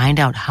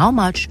 Find out how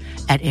much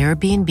at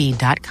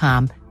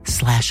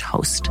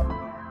airbnb.com/host.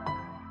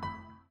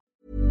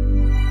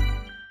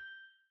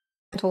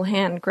 gentle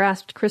hand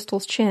grasped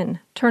Crystal's chin,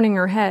 turning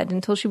her head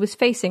until she was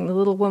facing the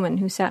little woman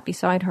who sat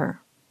beside her.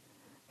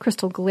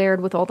 Crystal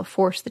glared with all the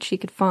force that she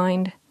could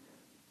find.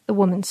 The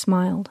woman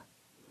smiled.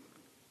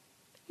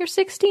 "You're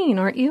 16,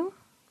 aren't you?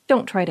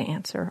 Don't try to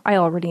answer. I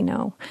already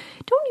know.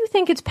 Don't you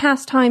think it's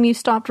past time you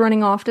stopped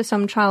running off to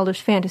some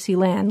childish fantasy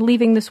land,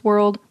 leaving this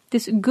world,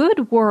 this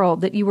good world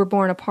that you were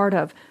born a part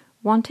of,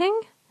 wanting?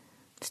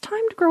 It's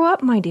time to grow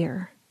up, my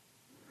dear."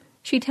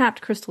 She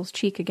tapped Crystal's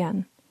cheek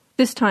again.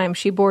 This time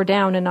she bore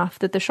down enough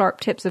that the sharp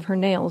tips of her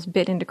nails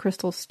bit into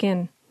Crystal's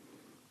skin.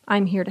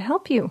 "I'm here to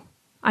help you.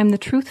 I'm the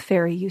truth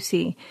fairy, you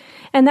see,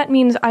 and that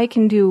means I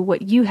can do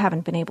what you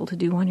haven't been able to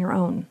do on your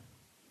own."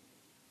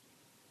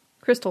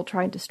 Crystal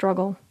tried to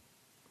struggle.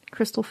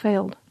 Crystal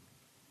failed.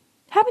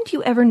 Haven't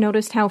you ever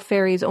noticed how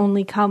fairies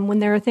only come when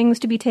there are things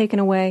to be taken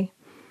away?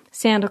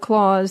 Santa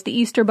Claus, the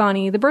Easter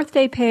Bunny, the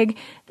birthday pig,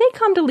 they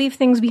come to leave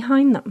things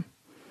behind them.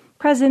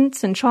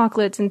 Presents and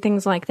chocolates and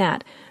things like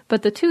that.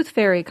 But the tooth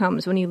fairy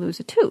comes when you lose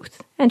a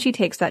tooth, and she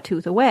takes that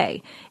tooth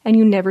away, and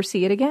you never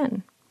see it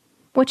again.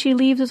 What she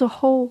leaves is a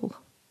hole,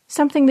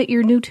 something that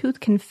your new tooth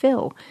can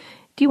fill.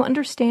 Do you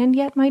understand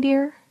yet, my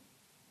dear?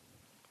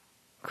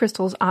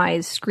 Crystal's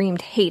eyes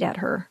screamed hate at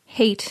her,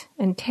 hate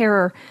and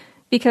terror,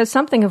 because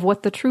something of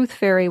what the Truth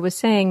Fairy was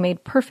saying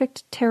made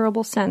perfect,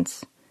 terrible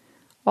sense.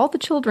 All the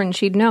children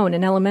she'd known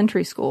in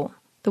elementary school,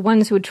 the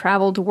ones who had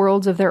traveled to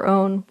worlds of their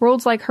own,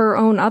 worlds like her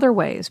own other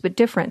ways, but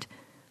different,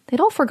 they'd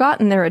all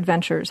forgotten their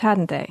adventures,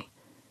 hadn't they?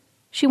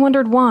 She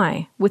wondered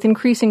why, with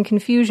increasing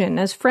confusion,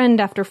 as friend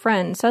after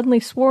friend suddenly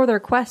swore their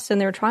quests and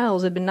their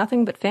trials had been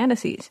nothing but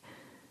fantasies.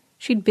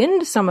 She'd been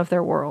to some of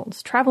their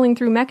worlds, traveling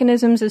through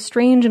mechanisms as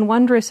strange and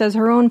wondrous as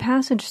her own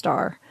passage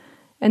star.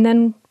 And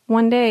then,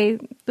 one day,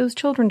 those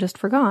children just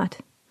forgot.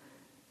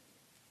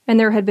 And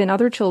there had been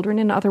other children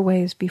in other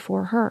ways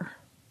before her.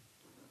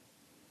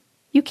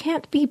 You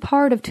can't be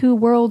part of two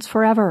worlds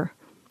forever.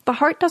 The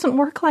heart doesn't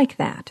work like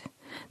that.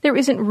 There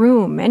isn't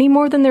room, any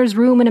more than there's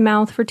room in a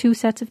mouth for two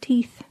sets of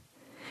teeth.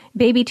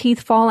 Baby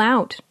teeth fall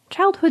out.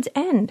 Childhood's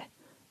end.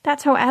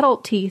 That's how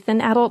adult teeth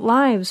and adult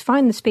lives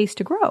find the space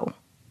to grow.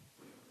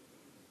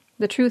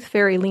 The Truth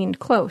Fairy leaned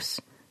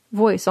close,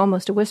 voice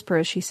almost a whisper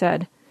as she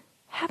said,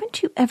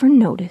 "Haven't you ever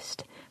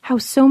noticed how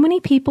so many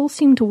people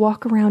seem to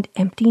walk around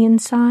empty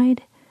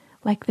inside,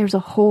 like there's a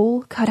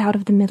hole cut out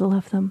of the middle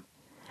of them,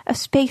 a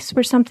space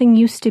where something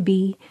used to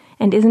be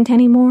and isn't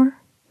anymore?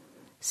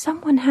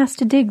 Someone has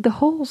to dig the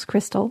holes,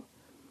 Crystal.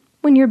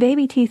 When your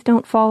baby teeth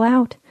don't fall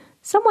out,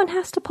 someone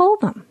has to pull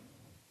them."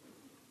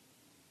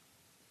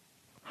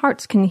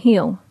 Hearts can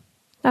heal.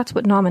 That's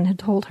what Nauman had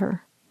told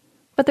her.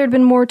 But there'd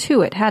been more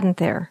to it, hadn't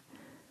there?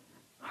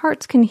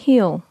 Hearts can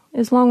heal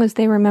as long as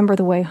they remember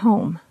the way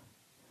home.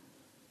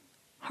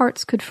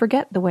 Hearts could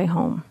forget the way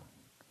home.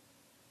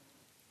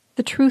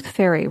 The Truth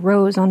Fairy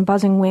rose on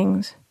buzzing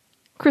wings.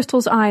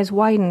 Crystal's eyes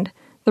widened,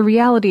 the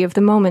reality of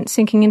the moment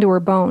sinking into her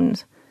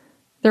bones.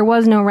 There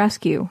was no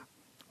rescue.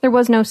 There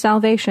was no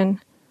salvation.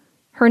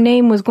 Her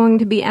name was going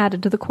to be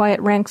added to the quiet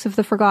ranks of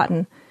the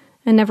forgotten,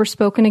 and never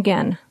spoken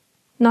again.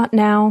 Not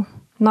now,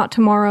 not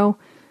tomorrow,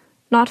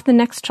 not the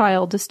next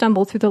child to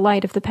stumble through the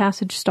light of the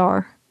passage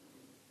star.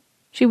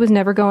 She was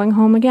never going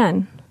home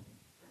again.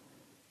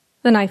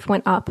 The knife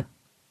went up.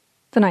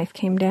 The knife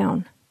came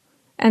down.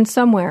 And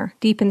somewhere,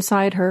 deep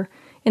inside her,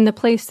 in the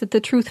place that the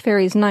Truth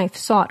Fairy's knife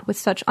sought with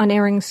such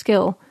unerring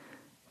skill,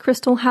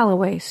 Crystal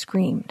Halloway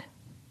screamed.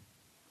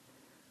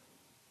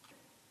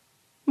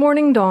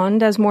 Morning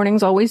dawned, as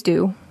mornings always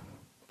do.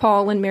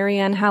 Paul and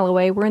Marianne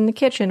Halloway were in the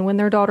kitchen when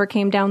their daughter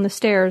came down the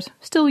stairs,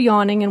 still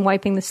yawning and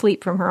wiping the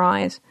sleep from her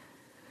eyes.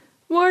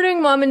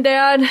 "Morning, Mom and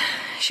Dad,"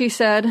 she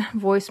said,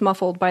 voice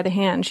muffled by the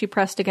hand she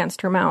pressed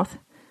against her mouth.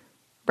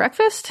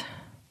 "Breakfast?"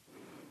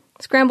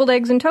 "Scrambled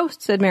eggs and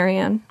toast," said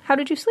Marianne. "How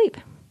did you sleep?"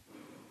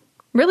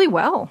 "Really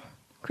well."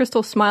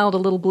 Crystal smiled a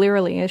little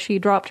blearily as she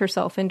dropped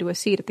herself into a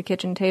seat at the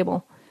kitchen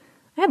table.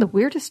 "I had the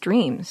weirdest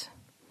dreams."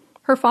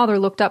 Her father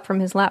looked up from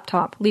his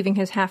laptop, leaving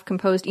his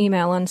half-composed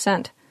email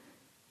unsent.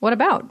 "What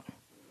about?"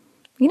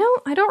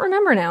 I don't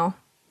remember now."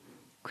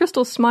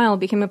 Crystal's smile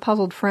became a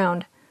puzzled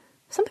frown.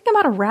 "Something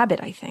about a rabbit,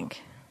 I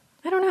think.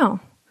 I don't know."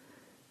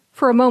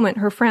 For a moment,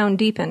 her frown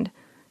deepened,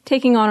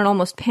 taking on an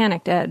almost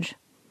panicked edge.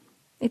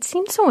 It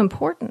seemed so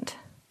important.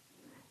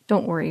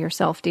 "Don't worry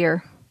yourself,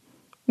 dear."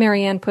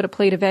 Marianne put a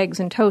plate of eggs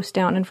and toast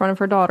down in front of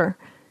her daughter.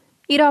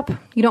 "Eat up.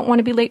 You don't want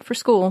to be late for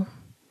school."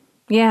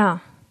 "Yeah."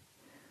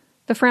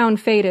 The frown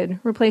faded,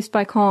 replaced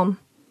by calm.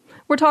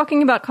 "We're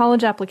talking about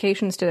college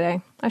applications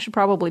today. I should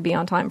probably be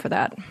on time for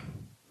that."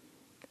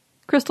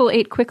 Crystal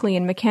ate quickly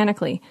and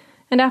mechanically,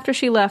 and after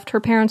she left, her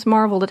parents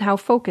marveled at how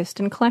focused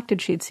and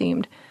collected she'd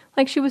seemed,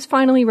 like she was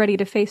finally ready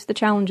to face the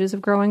challenges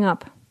of growing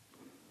up.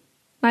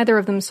 Neither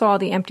of them saw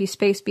the empty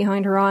space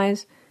behind her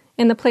eyes,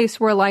 in the place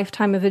where a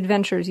lifetime of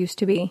adventures used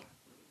to be.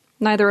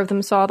 Neither of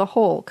them saw the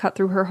hole cut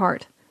through her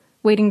heart,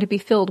 waiting to be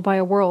filled by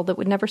a world that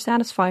would never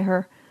satisfy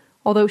her,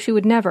 although she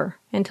would never,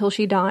 until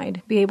she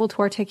died, be able to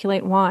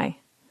articulate why.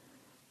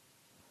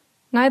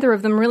 Neither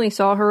of them really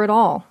saw her at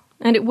all,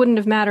 and it wouldn't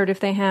have mattered if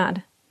they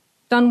had.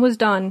 Done was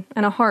done,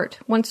 and a heart,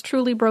 once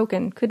truly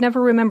broken, could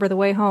never remember the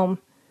way home.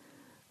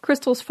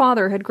 Crystal's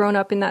father had grown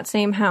up in that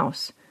same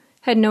house,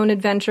 had known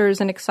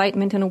adventures and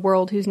excitement in a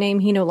world whose name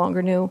he no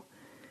longer knew.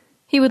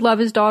 He would love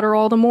his daughter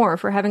all the more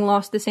for having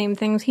lost the same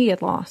things he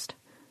had lost.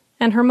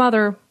 And her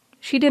mother,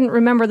 she didn't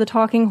remember the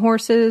talking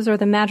horses or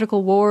the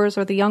magical wars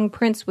or the young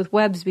prince with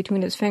webs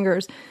between his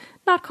fingers,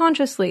 not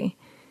consciously,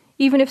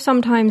 even if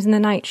sometimes in the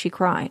night she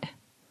cried.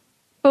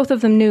 Both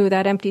of them knew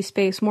that empty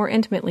space more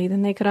intimately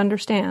than they could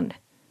understand.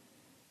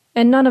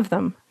 And none of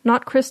them,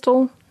 not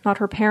Crystal, not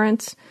her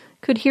parents,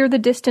 could hear the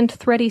distant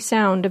thready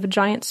sound of a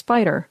giant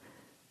spider,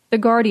 the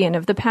guardian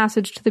of the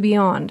passage to the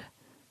beyond,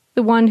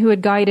 the one who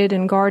had guided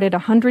and guarded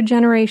 100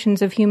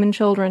 generations of human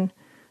children,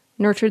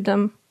 nurtured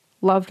them,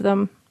 loved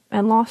them,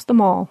 and lost them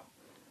all,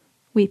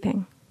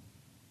 weeping.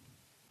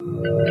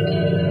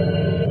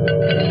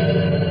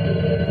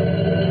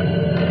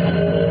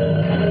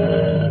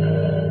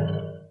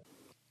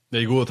 There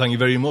you go, thank you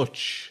very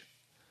much.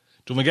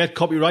 Don't forget,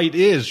 copyright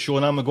is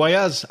Sean Ann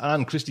Maguire's,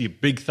 and Christy, a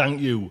big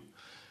thank you.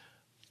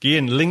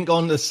 Again, link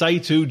on the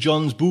site to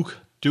John's book.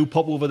 Do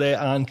pop over there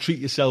and treat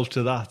yourselves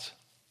to that.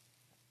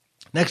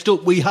 Next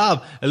up, we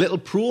have a little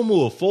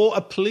promo for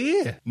a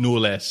play, no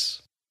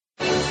less.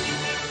 Do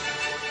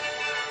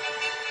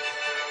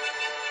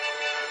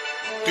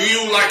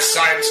you like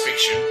science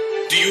fiction?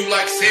 Do you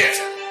like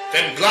theatre?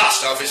 Then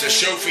Blast Off is a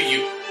show for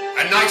you.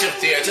 A night of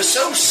theatre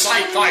so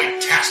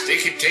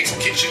sci-fi-tastic it takes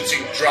kitchen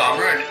sink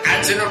drama and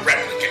adds in a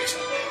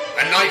replicator.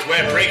 A night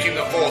where breaking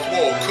the fourth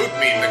wall could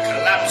mean the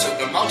collapse of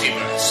the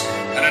multiverse.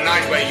 And a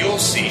night where you'll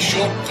see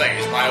short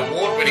plays by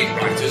award-winning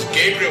writers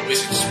Gabriel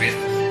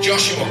Wizard-Smith,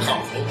 Joshua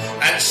Conkle,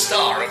 and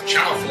star of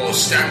Channel 4's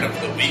Stand-Up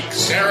of the Week,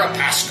 Sarah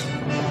Pascoe.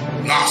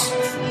 Blast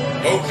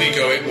Off, boldly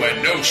going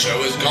where no show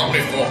has gone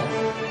before.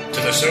 To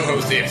the Soho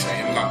Theatre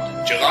in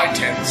London, July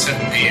 10th,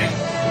 7 p.m.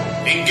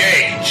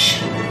 Engage!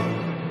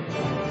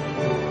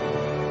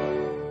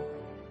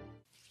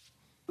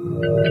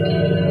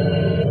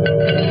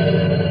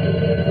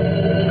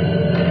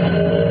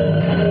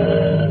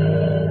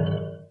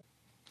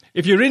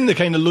 If you're in the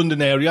kind of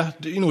London area,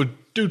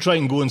 do try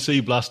and go and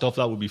see Blast Off.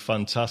 That would be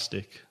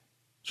fantastic.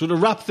 So to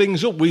wrap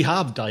things up, we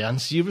have Diane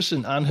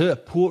Severson and her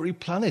Poetry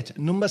Planet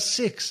number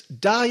 6.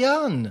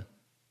 Diane!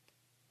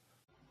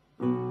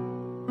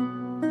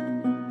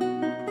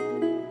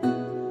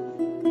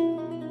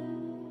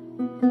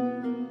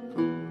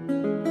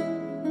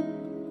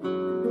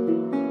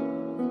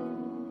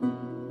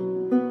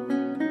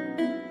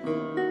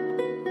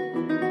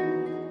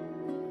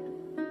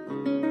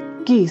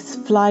 Geese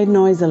fly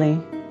noisily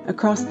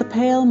across the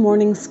pale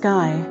morning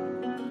sky,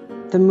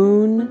 the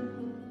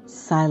moon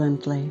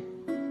silently.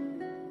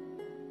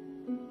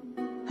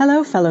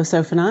 Hello, fellow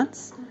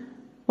Sophonauts.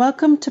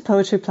 Welcome to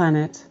Poetry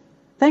Planet.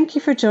 Thank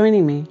you for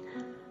joining me.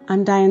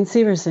 I'm Diane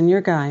Severson,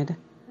 your guide.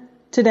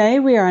 Today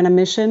we are on a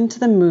mission to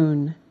the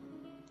moon.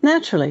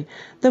 Naturally,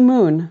 the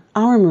moon,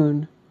 our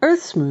moon,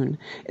 Earth's moon,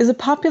 is a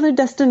popular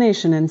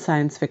destination in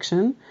science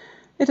fiction.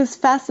 It has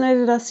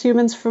fascinated us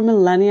humans for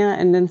millennia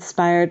and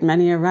inspired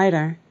many a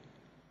writer.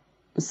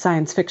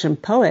 Science fiction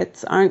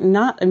poets aren't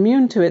not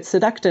immune to its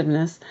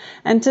seductiveness,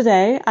 and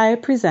today I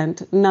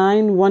present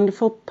 9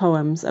 wonderful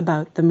poems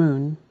about the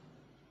moon.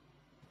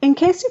 In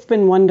case you've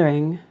been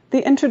wondering,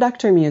 the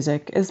introductory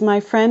music is my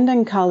friend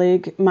and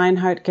colleague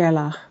Meinhard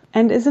Gerlach,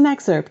 and is an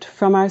excerpt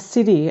from our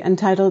CD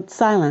entitled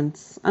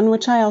Silence, on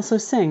which I also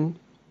sing.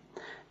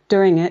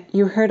 During it,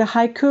 you heard a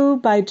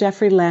haiku by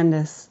Jeffrey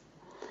Landis.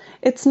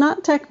 It's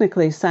not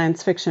technically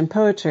science fiction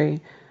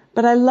poetry,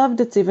 but I loved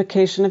its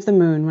evocation of the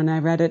moon when I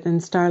read it in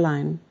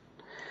Starline.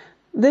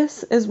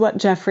 This is what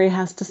Jeffrey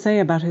has to say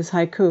about his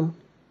haiku.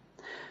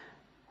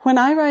 When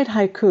I write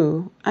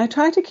haiku, I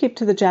try to keep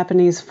to the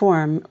Japanese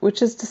form,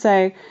 which is to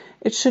say,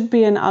 it should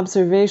be an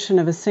observation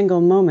of a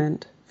single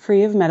moment,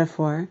 free of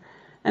metaphor,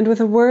 and with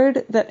a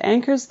word that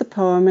anchors the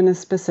poem in a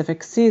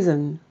specific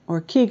season,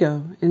 or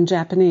kigo in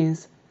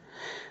Japanese.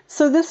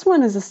 So this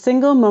one is a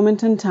single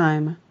moment in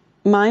time,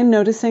 mine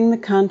noticing the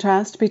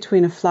contrast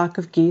between a flock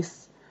of geese,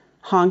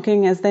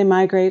 honking as they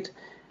migrate,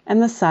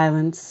 and the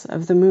silence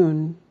of the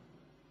moon.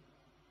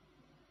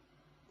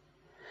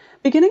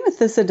 Beginning with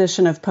this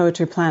edition of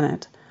Poetry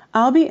Planet,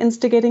 I'll be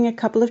instigating a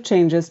couple of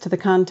changes to the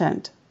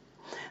content.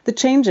 The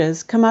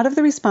changes come out of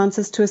the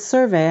responses to a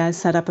survey I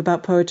set up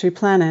about Poetry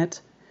Planet.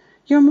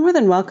 You're more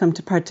than welcome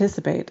to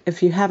participate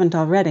if you haven't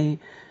already.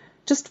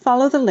 Just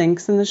follow the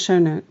links in the show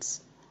notes.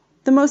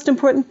 The most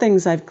important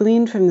things I've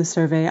gleaned from the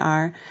survey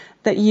are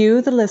that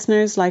you, the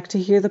listeners, like to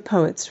hear the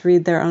poets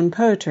read their own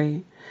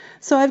poetry.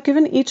 So I've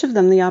given each of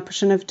them the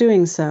option of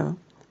doing so,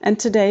 and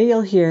today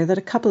you'll hear that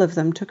a couple of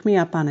them took me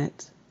up on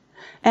it.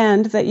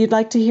 And that you'd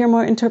like to hear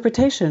more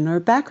interpretation or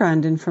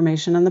background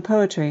information on the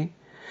poetry.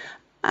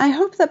 I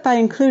hope that by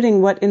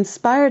including what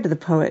inspired the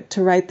poet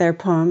to write their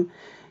poem,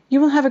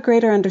 you will have a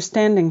greater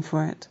understanding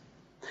for it.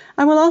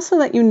 I will also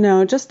let you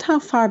know just how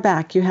far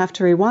back you have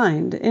to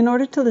rewind in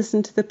order to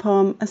listen to the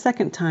poem a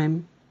second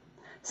time,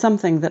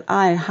 something that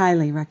I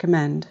highly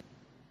recommend.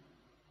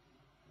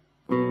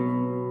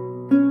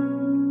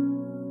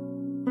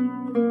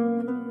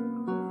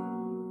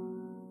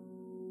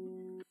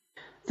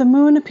 The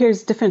moon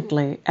appears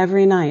differently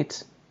every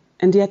night,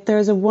 and yet there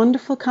is a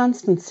wonderful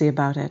constancy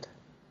about it.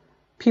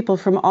 People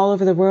from all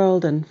over the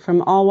world and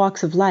from all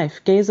walks of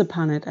life gaze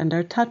upon it and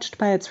are touched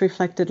by its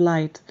reflected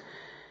light.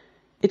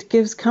 It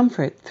gives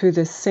comfort through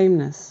this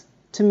sameness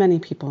to many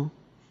people.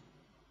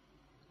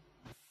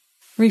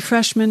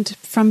 Refreshment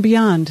from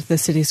Beyond the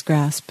City's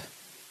Grasp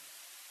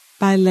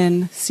by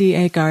Lynn C.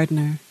 A.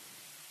 Gardner.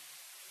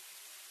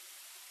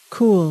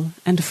 Cool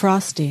and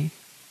frosty,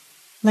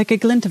 like a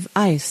glint of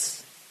ice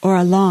or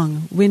a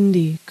long,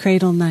 windy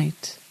cradle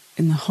night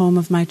in the home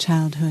of my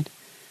childhood,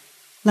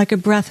 like a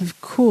breath of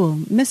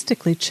cool,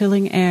 mystically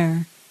chilling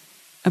air,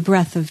 a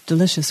breath of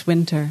delicious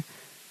winter,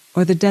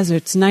 or the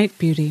desert's night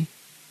beauty,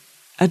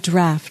 a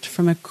draught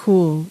from a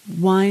cool,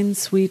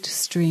 wine-sweet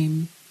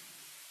stream.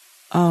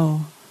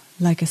 Oh,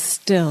 like a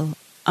still,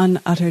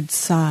 unuttered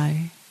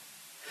sigh.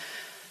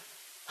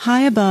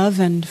 High above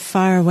and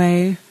far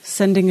away,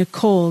 sending a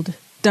cold,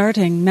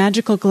 darting,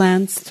 magical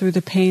glance through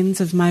the panes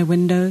of my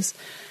windows,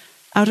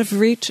 out of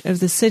reach of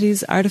the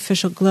city's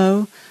artificial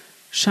glow,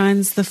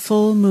 shines the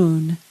full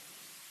moon,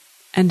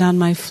 and on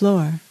my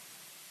floor,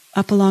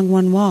 up along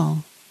one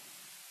wall,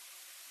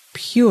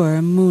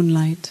 pure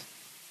moonlight.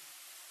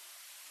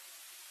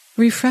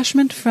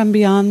 Refreshment from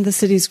Beyond the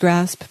City's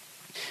Grasp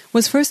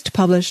was first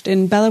published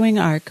in Bellowing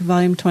Arc,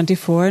 Volume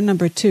 24,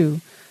 Number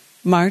 2,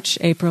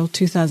 March-April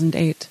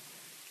 2008,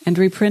 and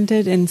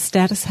reprinted in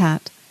Status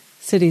Hat,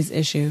 Cities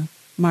issue,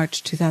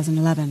 March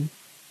 2011.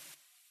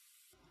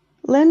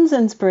 Lynn's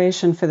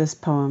inspiration for this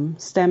poem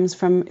stems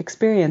from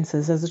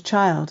experiences as a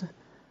child.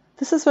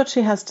 This is what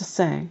she has to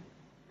say.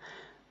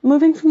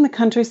 Moving from the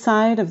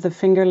countryside of the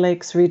Finger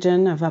Lakes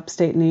region of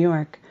upstate New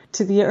York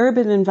to the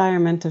urban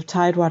environment of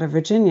Tidewater,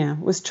 Virginia,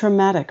 was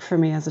traumatic for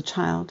me as a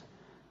child.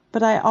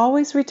 But I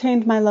always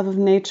retained my love of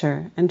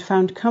nature and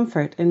found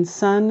comfort in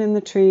sun in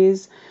the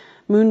trees,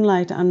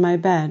 moonlight on my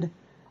bed,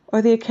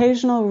 or the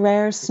occasional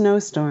rare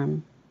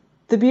snowstorm,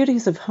 the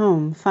beauties of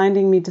home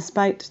finding me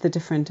despite the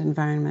different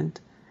environment.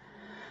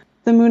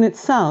 The moon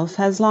itself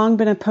has long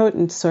been a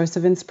potent source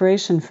of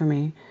inspiration for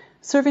me,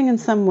 serving in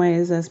some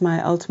ways as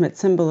my ultimate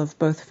symbol of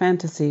both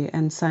fantasy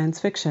and science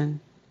fiction.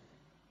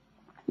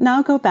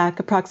 Now go back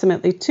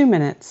approximately 2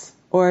 minutes,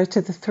 or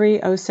to the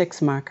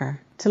 3:06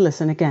 marker, to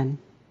listen again.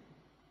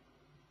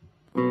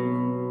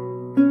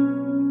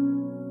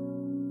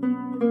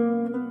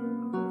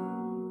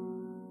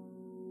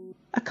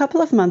 A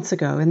couple of months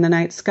ago in the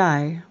night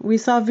sky, we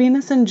saw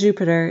Venus and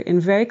Jupiter in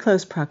very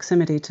close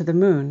proximity to the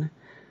moon,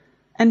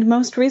 and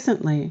most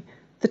recently,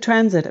 the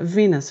transit of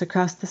Venus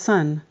across the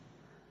sun.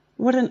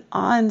 What an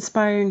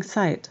awe-inspiring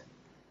sight.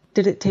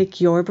 Did it take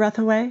your breath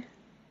away?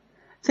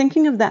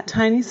 Thinking of that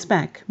tiny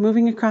speck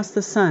moving across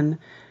the sun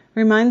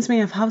reminds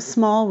me of how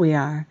small we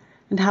are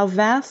and how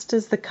vast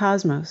is the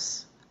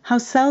cosmos, how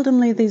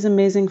seldomly these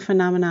amazing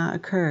phenomena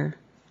occur.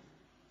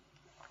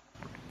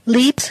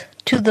 Leaps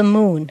to the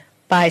Moon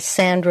by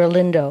Sandra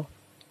Lindo.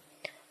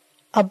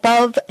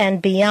 Above and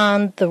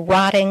beyond the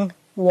rotting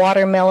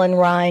watermelon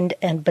rind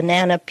and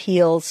banana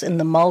peels in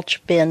the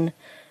mulch bin,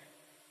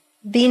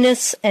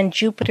 Venus and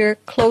Jupiter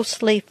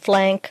closely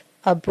flank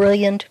a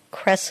brilliant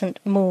crescent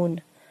moon,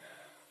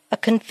 a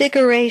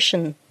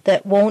configuration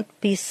that won't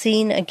be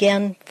seen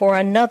again for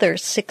another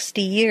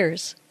 60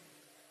 years.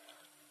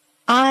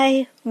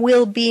 I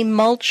will be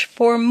mulch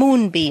for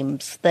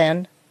moonbeams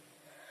then.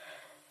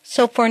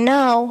 So for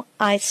now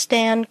I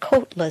stand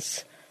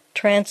coatless,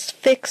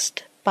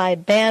 transfixed by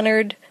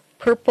bannered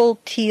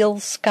purple-teal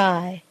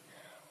sky,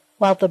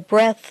 while the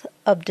breath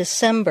of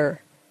December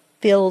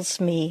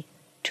fills me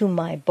to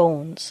my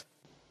bones.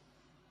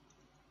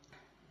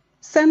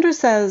 Sandra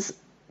says,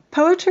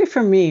 poetry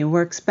for me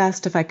works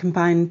best if I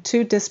combine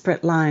two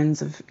disparate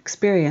lines of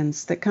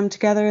experience that come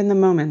together in the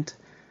moment.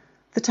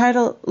 The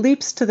title,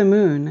 Leaps to the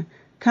Moon,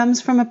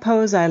 comes from a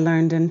pose I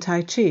learned in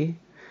Tai Chi.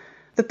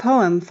 The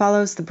poem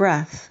follows the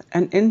breath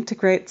and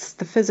integrates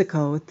the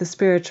physical with the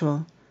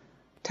spiritual.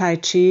 Tai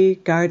Chi,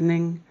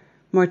 gardening,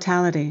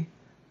 mortality,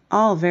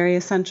 all very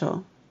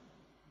essential.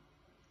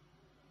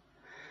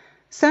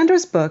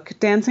 Sandra's book,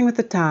 Dancing with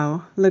the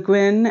Tao, Le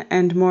Guin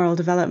and Moral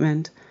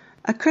Development,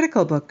 a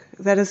critical book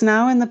that is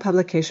now in the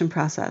publication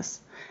process.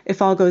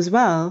 If all goes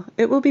well,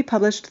 it will be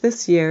published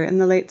this year in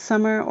the late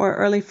summer or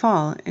early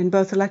fall in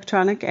both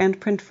electronic and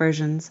print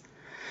versions.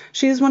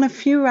 She is one of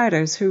few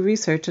writers who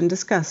research and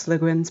discuss Le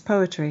Guin's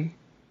poetry.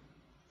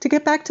 To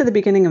get back to the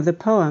beginning of the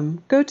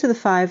poem, go to the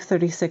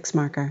 5:36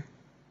 marker.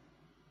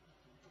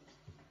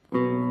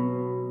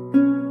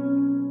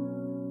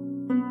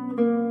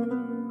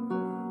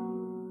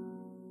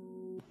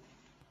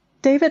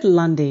 David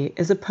Lundy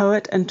is a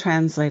poet and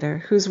translator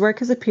whose work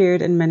has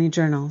appeared in many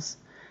journals.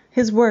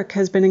 His work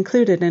has been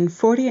included in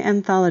 40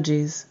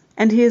 anthologies,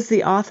 and he is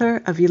the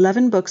author of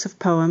 11 books of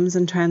poems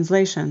and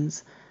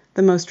translations,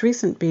 the most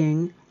recent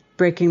being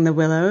Breaking the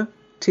Willow,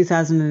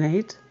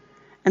 2008,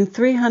 and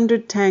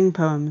 300 Tang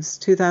Poems,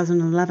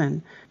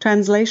 2011,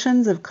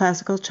 translations of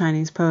classical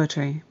Chinese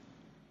poetry.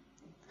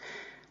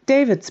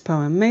 David's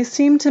poem may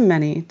seem to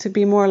many to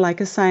be more like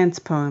a science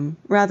poem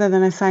rather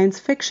than a science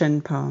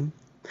fiction poem.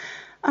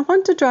 I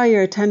want to draw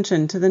your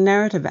attention to the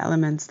narrative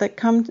elements that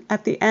come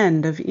at the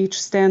end of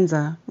each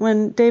stanza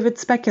when David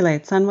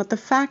speculates on what the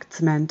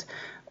facts meant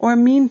or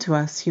mean to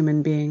us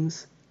human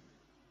beings.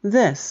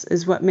 This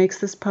is what makes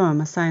this poem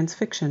a science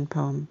fiction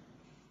poem.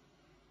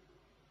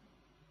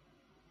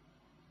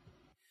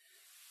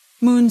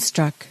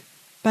 Moonstruck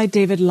by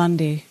David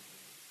Lundy.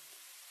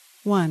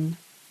 1.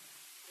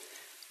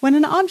 When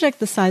an object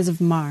the size of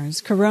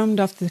Mars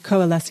caromed off the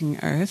coalescing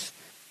Earth,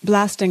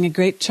 blasting a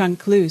great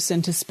chunk loose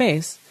into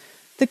space,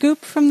 the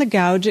goop from the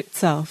gouge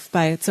itself,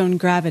 by its own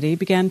gravity,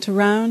 began to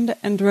round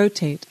and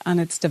rotate on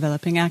its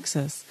developing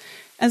axis,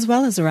 as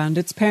well as around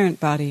its parent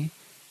body,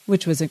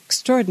 which was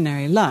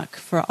extraordinary luck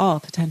for all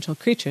potential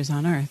creatures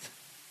on Earth.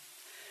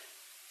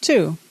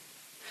 2.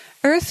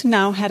 Earth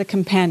now had a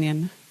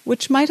companion,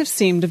 which might have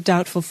seemed of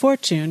doubtful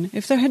fortune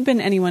if there had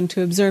been anyone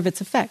to observe its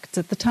effects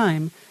at the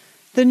time,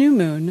 The new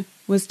moon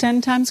was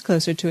 10 times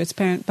closer to its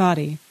parent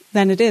body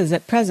than it is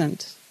at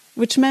present,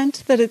 which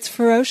meant that its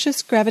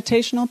ferocious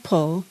gravitational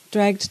pull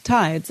dragged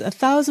tides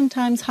 1,000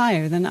 times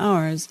higher than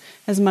ours,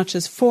 as much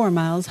as 4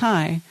 miles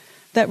high,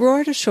 that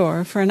roared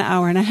ashore for an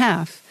hour and a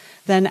half,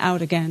 then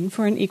out again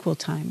for an equal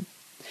time,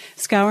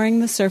 scouring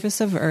the surface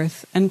of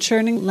earth and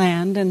churning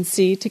land and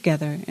sea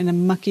together in a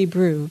mucky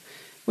brew,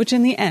 which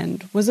in the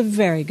end was a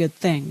very good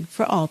thing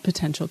for all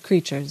potential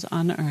creatures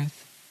on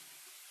earth.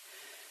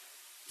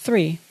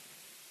 3.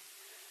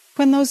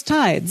 When those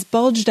tides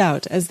bulged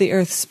out as the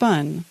earth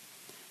spun,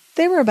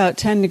 they were about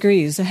 10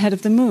 degrees ahead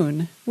of the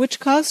moon, which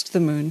caused the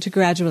moon to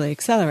gradually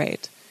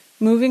accelerate,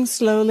 moving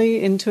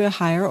slowly into a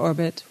higher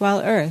orbit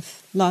while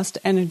Earth lost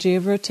energy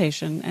of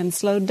rotation and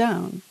slowed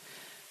down,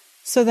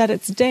 so that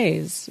its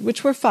days,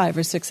 which were 5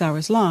 or 6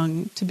 hours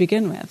long to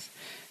begin with,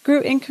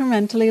 grew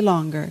incrementally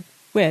longer,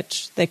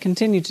 which they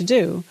continued to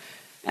do,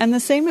 and the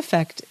same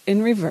effect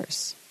in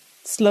reverse,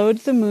 slowed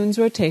the moon's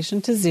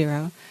rotation to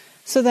 0,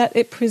 so that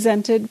it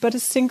presented but a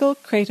single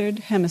cratered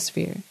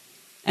hemisphere,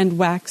 and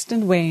waxed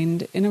and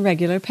waned in a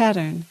regular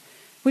pattern,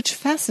 which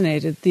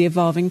fascinated the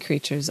evolving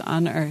creatures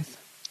on Earth,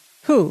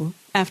 who,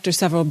 after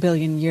several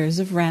billion years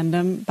of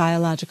random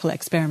biological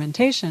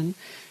experimentation,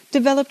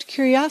 developed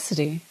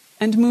curiosity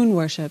and moon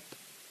worship,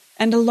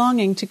 and a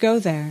longing to go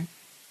there,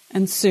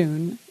 and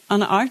soon,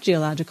 on our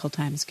geological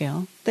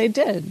timescale, they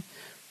did,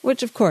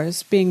 which, of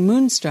course, being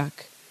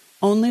moonstruck,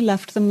 only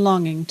left them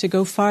longing to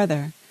go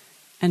farther,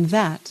 and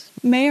that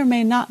may or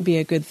may not be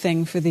a good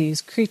thing for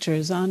these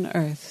creatures on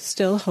Earth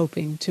still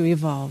hoping to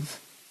evolve.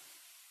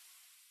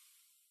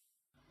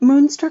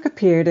 Moonstruck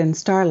appeared in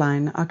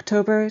Starline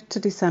October to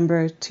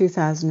December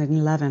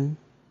 2011.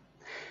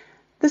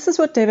 This is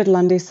what David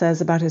Lundy says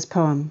about his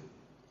poem.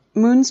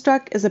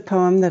 Moonstruck is a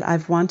poem that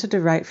I've wanted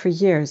to write for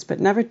years but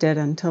never did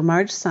until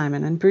Marge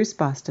Simon and Bruce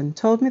Boston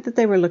told me that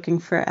they were looking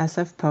for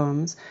SF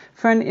poems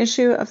for an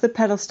issue of the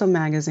Pedestal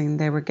magazine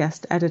they were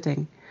guest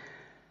editing.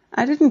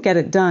 I didn't get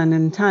it done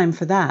in time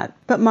for that,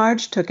 but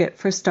Marge took it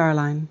for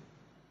Starline.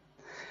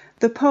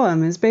 The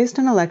poem is based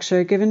on a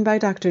lecture given by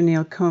Dr.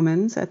 Neil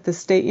Comans at the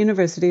State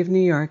University of New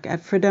York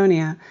at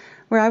Fredonia,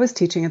 where I was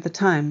teaching at the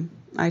time.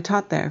 I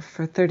taught there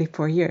for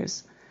 34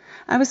 years.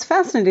 I was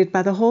fascinated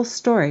by the whole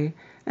story,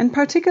 and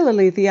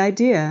particularly the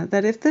idea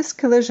that if this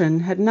collision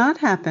had not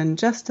happened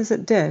just as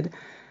it did,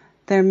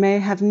 there may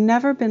have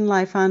never been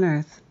life on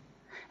Earth.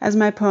 As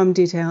my poem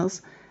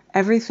details,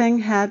 everything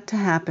had to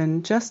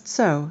happen just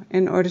so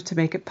in order to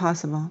make it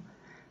possible,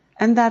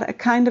 and that a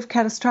kind of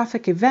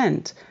catastrophic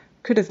event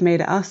could have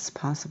made us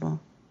possible.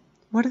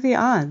 What are the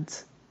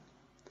odds?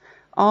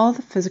 All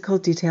the physical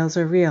details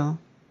are real.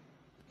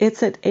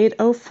 It's at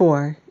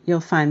 8:04 you'll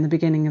find the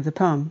beginning of the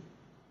poem.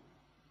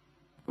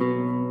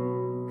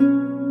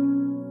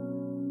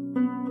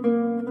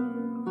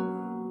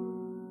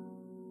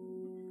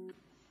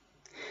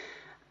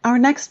 Our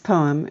next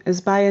poem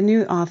is by a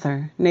new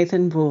author,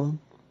 Nathan Boole.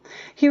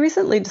 He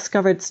recently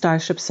discovered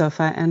Starship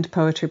Sofa and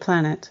Poetry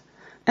Planet,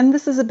 and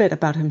this is a bit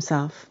about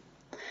himself.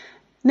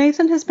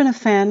 Nathan has been a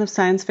fan of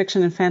science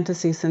fiction and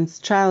fantasy since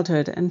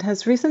childhood and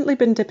has recently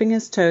been dipping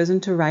his toes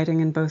into writing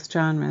in both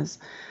genres.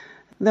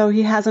 Though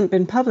he hasn't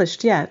been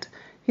published yet,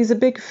 he's a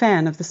big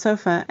fan of the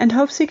sofa and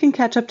hopes he can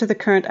catch up to the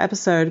current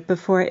episode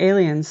before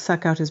aliens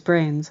suck out his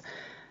brains.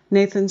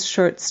 Nathan's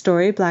short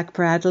story, Black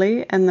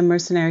Bradley and the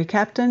Mercenary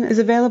Captain, is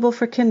available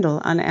for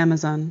Kindle on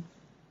Amazon.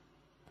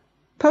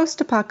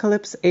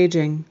 Post-Apocalypse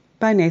Aging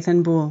by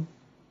Nathan Boole.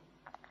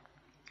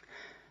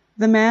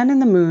 The man in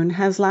the moon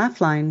has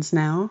laugh lines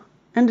now,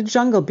 and a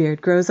jungle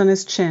beard grows on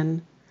his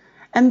chin.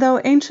 And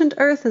though ancient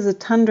Earth is a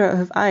tundra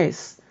of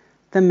ice,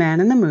 the man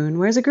in the moon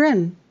wears a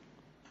grin.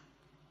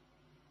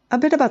 A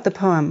bit about the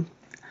poem.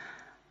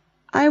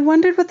 I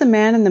wondered what the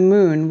man in the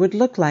moon would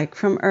look like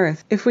from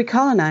Earth if we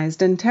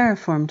colonized and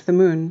terraformed the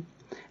moon,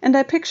 and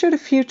I pictured a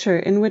future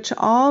in which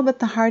all but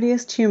the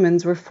hardiest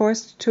humans were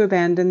forced to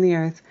abandon the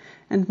Earth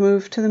and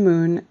move to the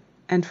moon,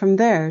 and from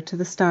there to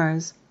the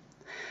stars.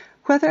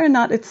 Whether or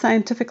not it's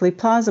scientifically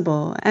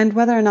plausible, and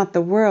whether or not the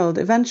world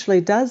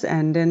eventually does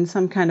end in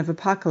some kind of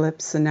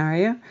apocalypse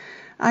scenario,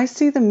 I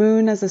see the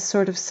moon as a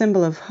sort of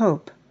symbol of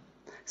hope.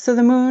 So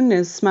the moon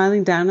is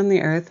smiling down on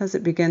the Earth as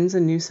it begins a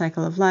new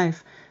cycle of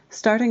life,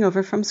 starting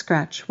over from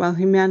scratch while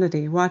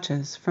humanity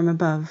watches from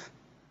above.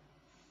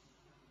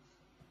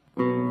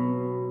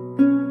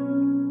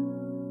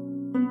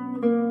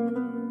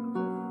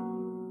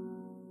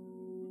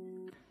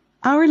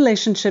 Our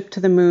relationship to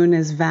the moon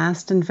is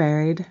vast and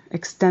varied,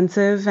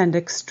 extensive and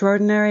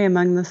extraordinary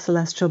among the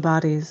celestial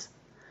bodies.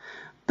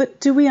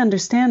 But do we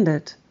understand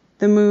it,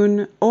 the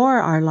moon, or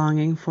our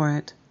longing for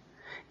it?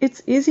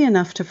 It's easy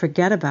enough to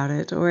forget about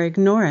it or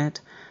ignore it,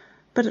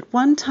 but at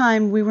one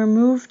time we were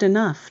moved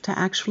enough to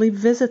actually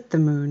visit the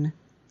moon.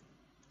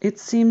 It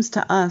seems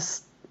to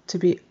us to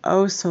be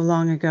oh so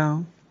long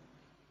ago.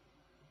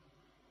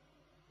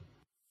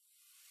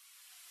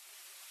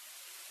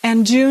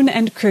 And June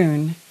and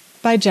Croon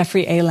by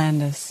Jeffrey A.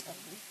 Landis.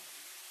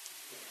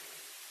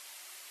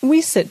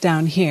 We sit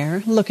down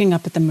here, looking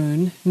up at the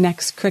moon,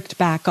 necks cricked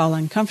back all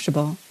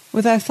uncomfortable,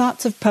 with our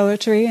thoughts of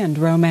poetry and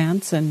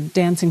romance and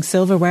dancing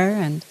silverware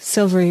and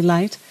silvery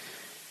light.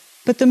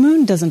 But the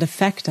moon doesn't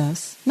affect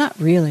us, not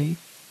really.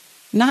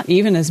 Not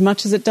even as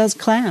much as it does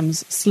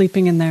clams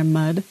sleeping in their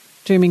mud,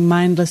 dreaming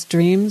mindless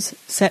dreams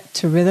set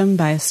to rhythm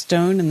by a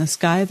stone in the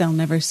sky they'll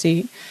never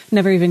see,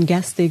 never even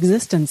guess the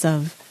existence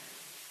of.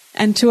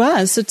 And to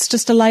us, it's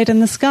just a light in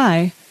the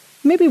sky.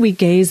 Maybe we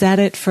gaze at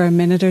it for a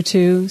minute or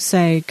two,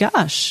 say,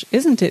 gosh,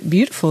 isn't it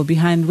beautiful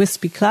behind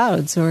wispy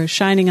clouds or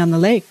shining on the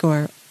lake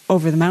or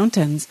over the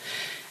mountains,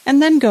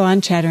 and then go on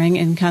chattering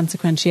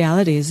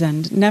inconsequentialities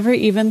and never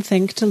even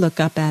think to look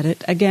up at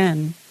it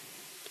again.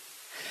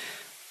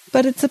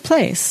 But it's a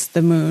place,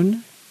 the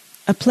moon,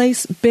 a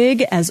place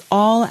big as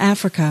all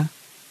Africa,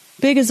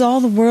 big as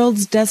all the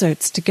world's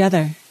deserts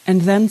together,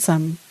 and then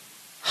some,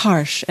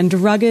 harsh and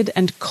rugged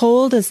and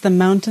cold as the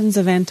mountains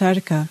of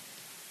Antarctica,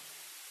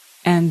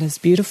 and as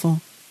beautiful.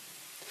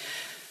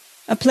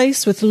 A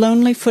place with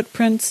lonely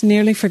footprints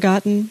nearly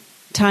forgotten,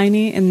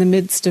 tiny in the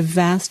midst of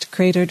vast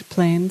cratered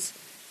plains,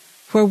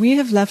 where we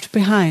have left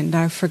behind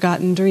our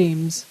forgotten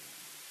dreams.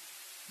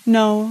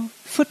 No,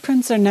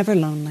 footprints are never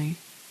lonely.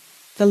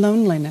 The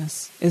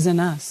loneliness is in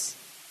us.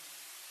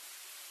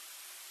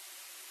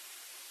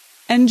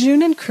 And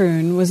June and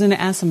Croon was in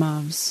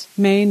Asimov's,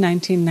 May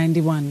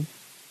 1991.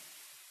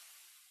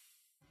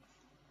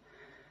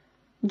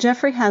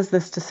 Jeffrey has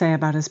this to say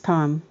about his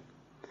poem.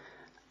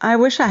 I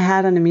wish I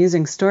had an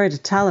amusing story to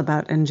tell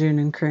about N'June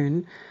and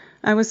Croon.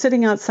 I was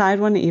sitting outside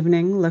one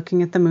evening,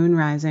 looking at the moon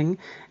rising,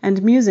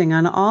 and musing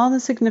on all the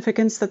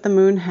significance that the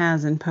moon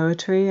has in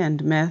poetry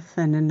and myth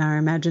and in our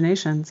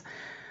imaginations.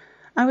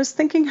 I was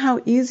thinking how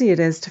easy it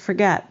is to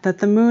forget that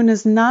the moon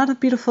is not a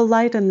beautiful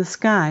light in the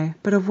sky,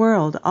 but a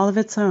world all of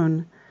its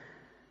own.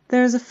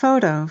 There is a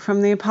photo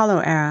from the Apollo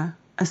era,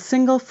 a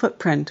single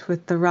footprint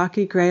with the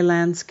rocky gray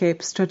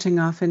landscape stretching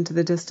off into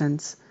the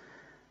distance.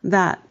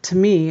 That, to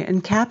me,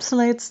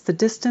 encapsulates the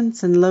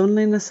distance and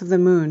loneliness of the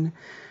moon,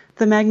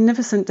 the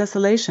magnificent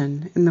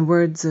desolation, in the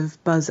words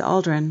of Buzz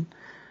Aldrin.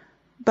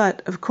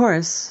 But, of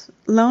course,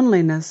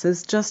 loneliness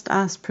is just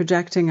us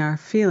projecting our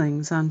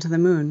feelings onto the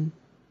moon.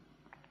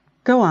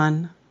 Go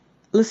on.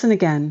 Listen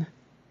again.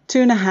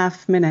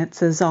 2.5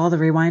 minutes is all the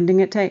rewinding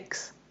it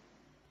takes.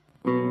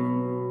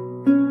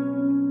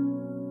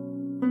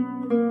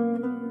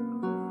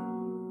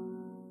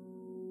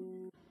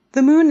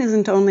 The moon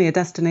isn't only a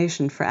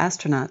destination for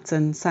astronauts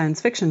and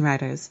science fiction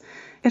writers.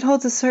 It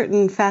holds a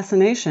certain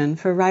fascination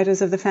for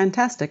writers of the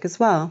fantastic as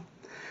well.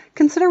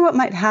 Consider what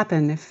might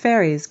happen if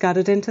fairies got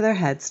it into their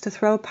heads to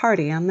throw a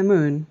party on the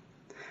moon.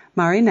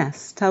 Mari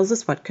Ness tells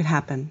us what could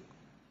happen.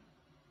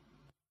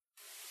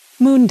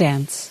 Moon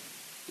Dance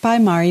by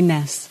Mari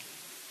Ness.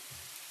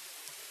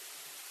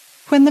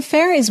 When the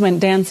fairies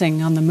went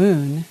dancing on the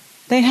moon,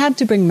 they had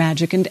to bring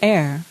magic and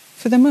air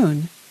for the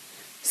moon.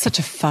 Such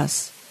a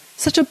fuss,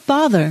 such a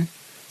bother,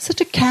 such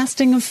a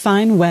casting of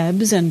fine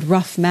webs and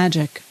rough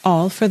magic,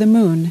 all for the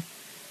moon.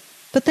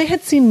 But they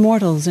had seen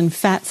mortals in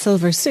fat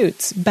silver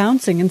suits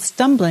bouncing and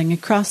stumbling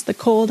across the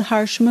cold,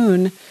 harsh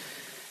moon.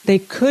 They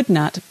could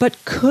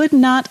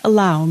not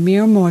allow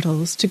mere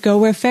mortals to go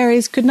where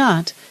fairies could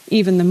not,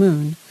 even the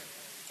moon.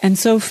 And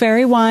so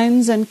fairy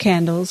wines and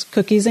candles,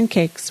 cookies and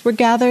cakes were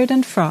gathered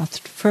and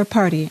frothed for a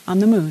party on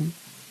the moon.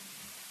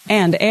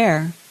 And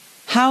air.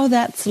 How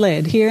that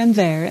slid here and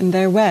there in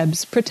their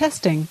webs,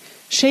 protesting,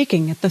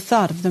 shaking at the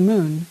thought of the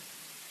moon.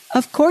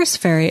 Of course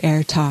fairy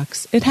air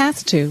talks. It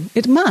has to.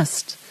 It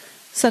must.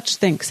 Such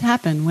things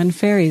happen when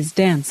fairies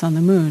dance on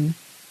the moon.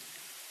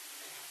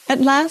 At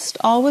last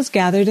all was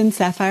gathered in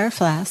sapphire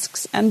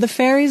flasks, and the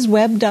fairies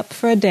webbed up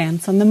for a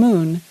dance on the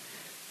moon.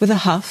 With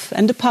a huff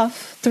and a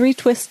puff, 3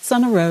 twists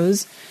on a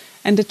rose,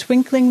 and a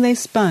twinkling they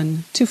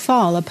spun, to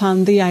fall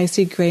upon the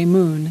icy grey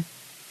moon.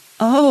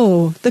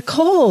 Oh, the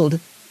cold!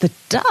 The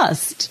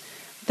dust!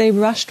 They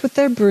rushed with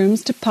their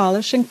brooms to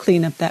polish and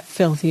clean up that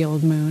filthy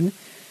old moon.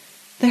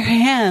 Their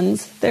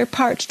hands, their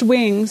parched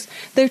wings,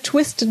 their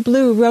twisted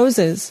blue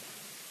roses.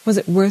 Was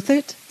it worth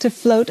it to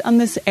float on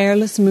this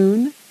airless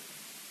moon?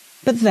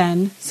 But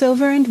then,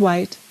 silver and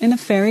white, in a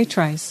fairy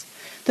trice,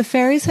 the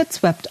fairies had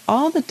swept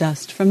all the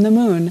dust from the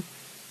moon.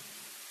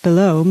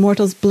 Below,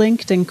 mortals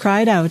blinked and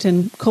cried out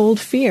in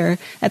cold fear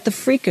at the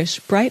freakish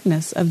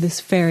brightness of this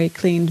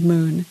fairy-cleaned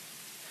moon.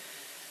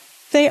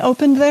 They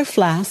opened their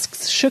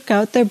flasks, shook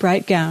out their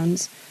bright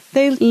gowns.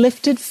 They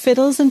lifted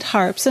fiddles and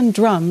harps and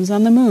drums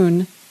on the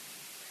moon.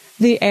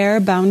 The air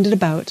bounded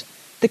about,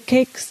 the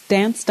cakes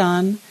danced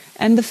on,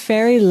 and the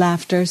fairy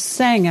laughter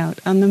sang out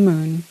on the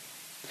moon.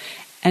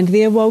 And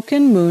the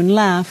awoken moon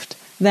laughed,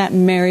 that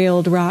merry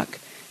old rock,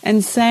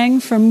 and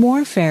sang for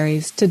more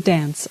fairies to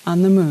dance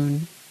on the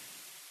moon.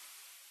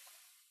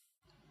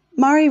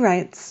 Mari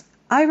writes,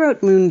 I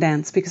wrote Moon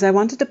Dance because I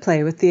wanted to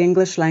play with the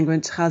English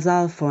language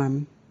ghazal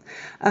form.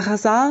 A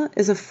ghazal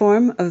is a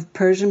form of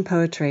Persian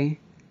poetry.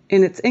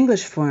 In its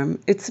English form,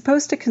 it's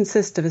supposed to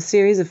consist of a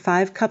series of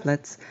 5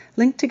 couplets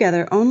linked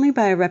together only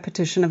by a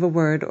repetition of a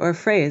word or a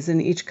phrase in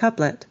each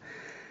couplet.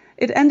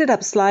 It ended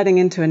up sliding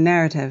into a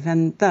narrative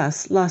and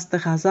thus lost the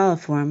ghazal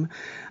form,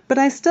 but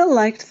I still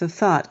liked the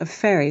thought of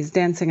fairies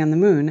dancing on the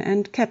moon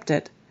and kept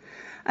it.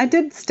 I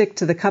did stick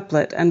to the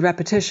couplet and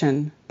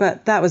repetition,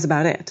 but that was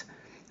about it.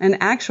 An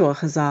actual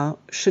ghazal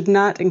should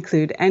not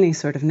include any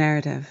sort of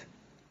narrative.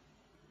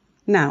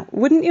 Now,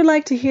 wouldn't you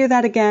like to hear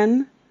that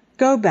again?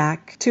 Go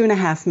back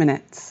 2.5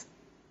 minutes.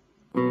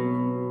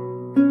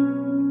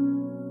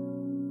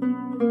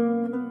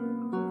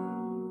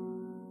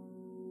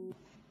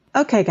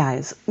 Okay,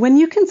 guys, when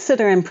you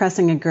consider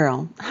impressing a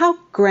girl, how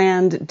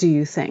grand do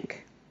you think?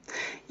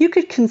 You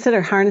could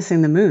consider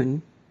harnessing the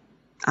moon.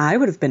 I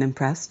would have been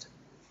impressed.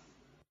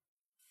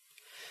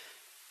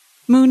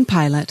 Moon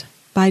Pilot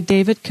by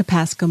David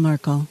Kapaskal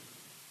Merkel.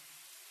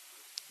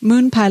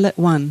 Moon Pilot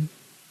 1.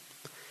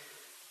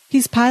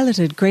 He's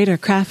piloted greater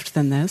craft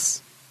than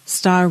this,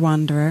 Star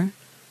Wanderer,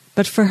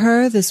 but for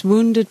her this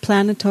wounded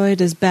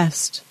planetoid is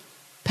best,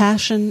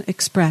 passion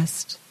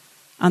expressed,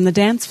 on the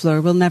dance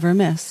floor we'll never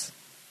miss.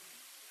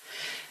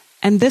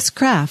 And this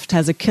craft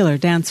has a killer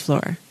dance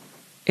floor.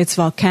 It's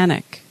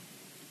volcanic.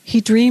 He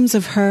dreams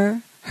of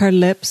her, her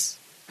lips,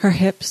 her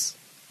hips,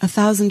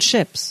 1,000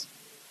 ships.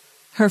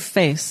 Her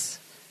face,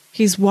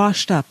 he's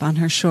washed up on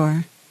her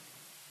shore.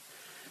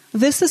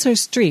 This is her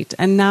street,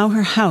 and now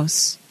her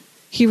house.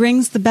 He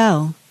rings the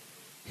bell.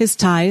 His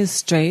tie is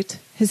straight,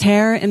 his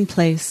hair in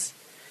place.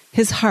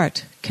 His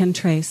heart can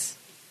trace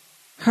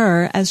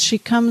her as she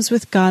comes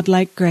with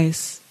godlike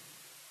grace.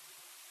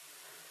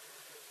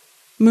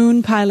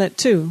 Moon Pilot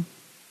 2.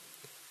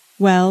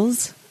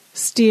 Wells,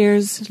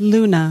 steers,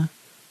 Luna,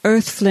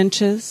 earth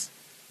flinches,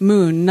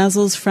 moon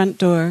nuzzles front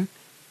door,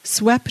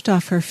 swept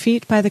off her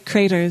feet by the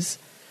craters,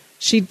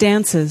 she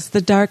dances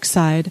the dark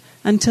side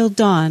until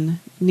dawn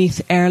 'neath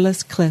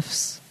airless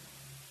cliffs.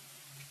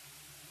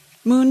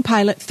 Moon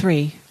Pilot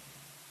 3.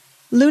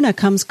 Luna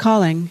comes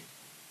calling.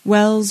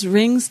 Wells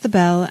rings the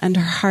bell and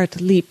her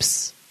heart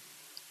leaps.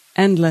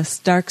 Endless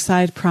dark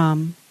side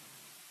prom.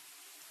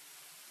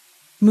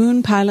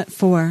 Moon Pilot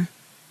 4.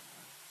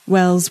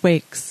 Wells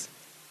wakes.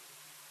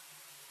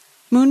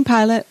 Moon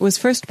Pilot was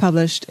first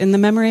published in the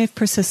Memory of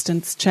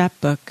Persistence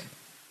chapbook.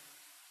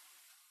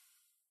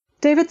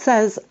 David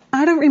says,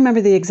 I don't remember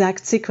the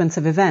exact sequence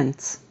of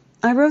events.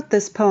 I wrote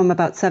this poem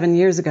about 7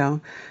 years ago,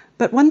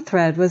 but one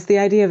thread was the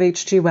idea of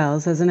H.G.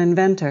 Wells as an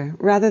inventor,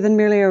 rather than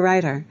merely a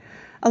writer,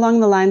 along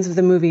the lines of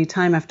the movie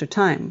Time After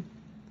Time.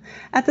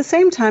 At the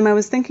same time, I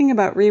was thinking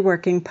about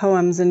reworking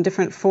poems in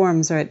different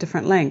forms or at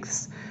different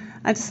lengths.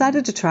 I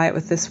decided to try it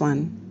with this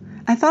one.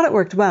 I thought it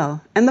worked well,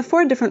 and the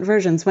 4 different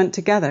versions went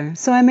together,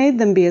 so I made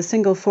them be a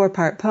single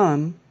 4-part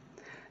poem.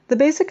 The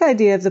basic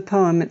idea of the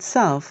poem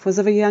itself was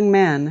of a young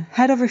man,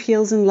 head over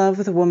heels in love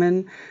with a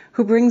woman,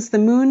 who brings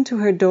the moon to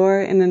her door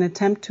in an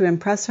attempt to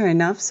impress her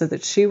enough so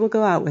that she will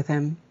go out with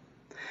him.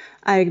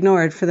 I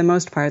ignored, for the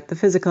most part, the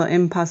physical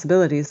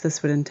impossibilities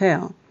this would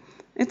entail.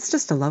 It's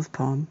just a love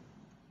poem.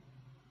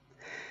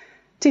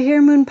 To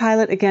hear Moon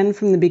Pilot again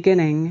from the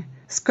beginning,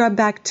 scrub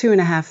back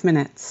 2.5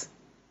 minutes.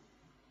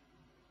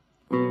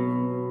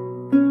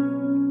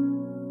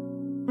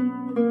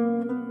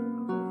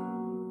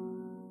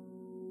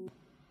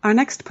 Our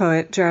next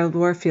poet, Gerald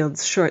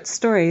Warfield's short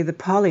story, The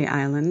Polly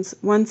Islands,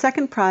 won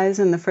second prize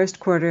in the first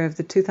quarter of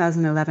the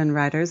 2011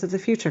 Writers of the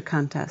Future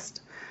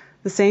contest.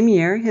 The same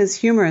year, his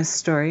humorous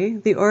story,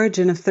 The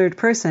Origin of Third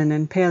Person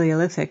in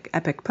Paleolithic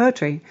Epic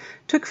Poetry,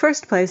 took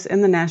first place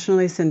in the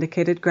nationally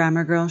syndicated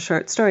Grammar Girl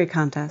Short Story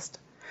Contest.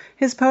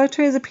 His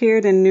poetry has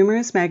appeared in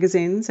numerous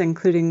magazines,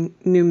 including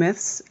New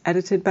Myths,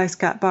 edited by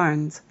Scott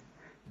Barnes.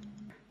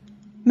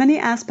 Many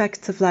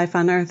aspects of life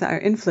on Earth are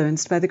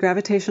influenced by the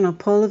gravitational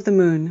pull of the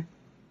moon.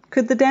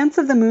 Could the dance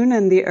of the moon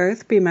and the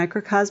earth be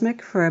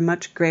microcosmic for a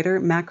much greater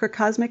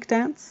macrocosmic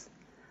dance?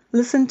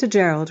 Listen to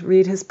Gerald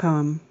read his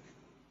poem.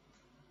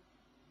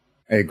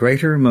 A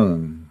Greater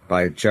Moon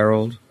by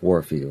Gerald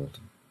Warfield.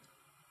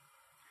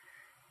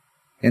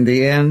 In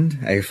the end,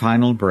 a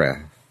final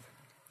breath.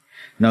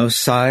 No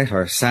sight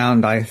or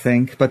sound, I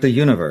think, but the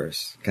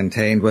universe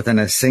contained within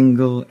a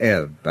single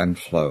ebb and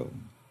flow.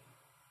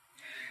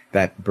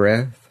 That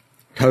breath,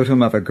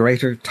 totem of a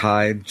greater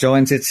tide,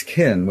 joins its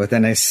kin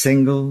within a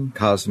single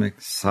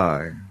cosmic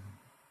sigh.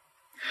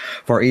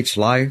 For each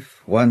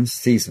life, one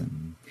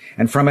season,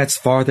 and from its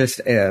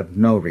farthest ebb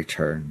no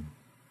return.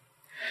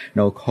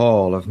 No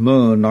call of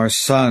moon nor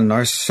sun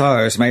nor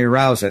stars may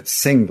rouse it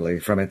singly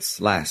from its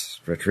last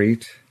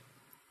retreat.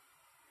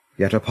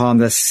 Yet upon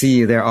the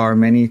sea there are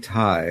many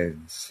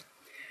tides,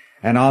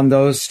 and on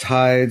those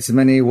tides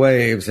many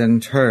waves in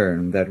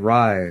turn that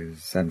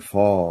rise and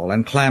fall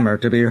and clamor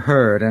to be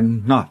heard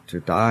and not to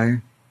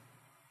die.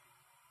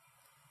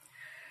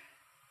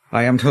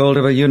 I am told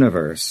of a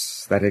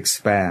universe that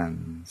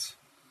expands,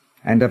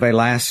 and of a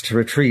last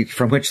retreat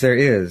from which there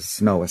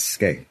is no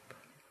escape.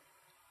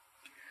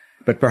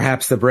 But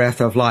perhaps the breath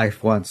of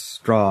life once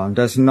drawn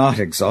does not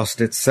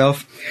exhaust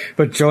itself,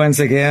 but joins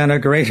again a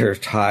greater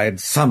tide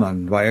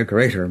summoned by a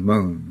greater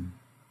moon.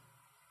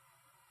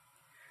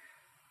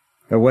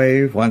 The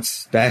wave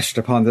once dashed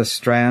upon the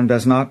strand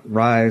does not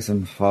rise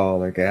and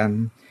fall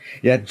again,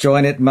 yet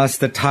join it must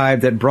the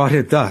tide that brought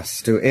it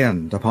thus to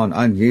end upon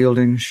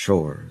unyielding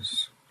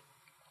shores.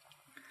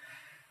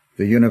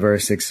 The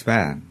universe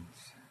expands.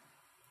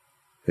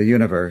 The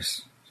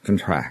universe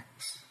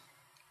contracts.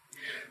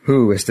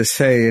 Who is to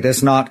say it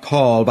is not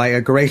called by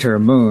a greater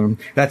moon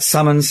that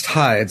summons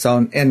tides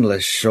on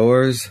endless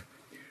shores,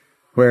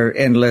 where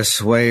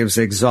endless waves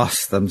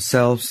exhaust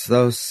themselves,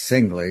 though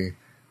singly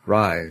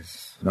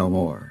rise no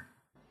more?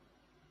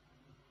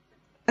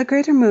 A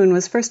Greater Moon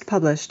was first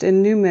published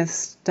in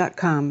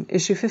NewMyths.com,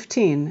 issue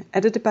 15,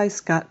 edited by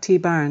Scott T.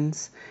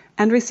 Barnes,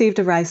 and received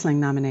a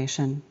Riesling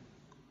nomination.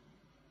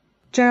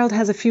 Gerald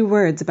has a few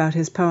words about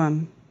his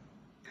poem.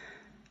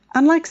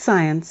 Unlike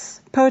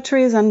science,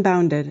 poetry is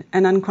unbounded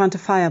and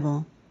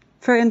unquantifiable.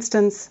 For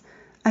instance,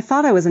 I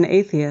thought I was an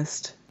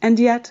atheist, and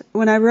yet,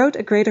 when I wrote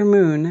A Greater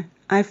Moon,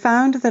 I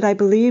found that I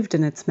believed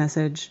in its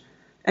message.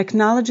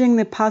 Acknowledging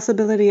the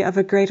possibility of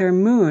a greater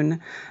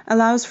moon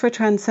allows for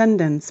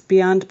transcendence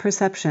beyond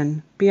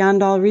perception,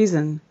 beyond all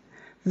reason.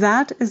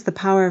 That is the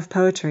power of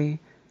poetry,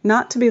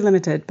 not to be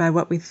limited by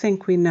what we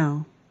think we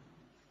know.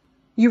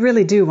 You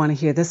really do want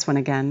to hear this one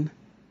again.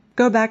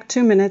 Go back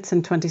 2 minutes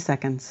and 20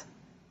 seconds.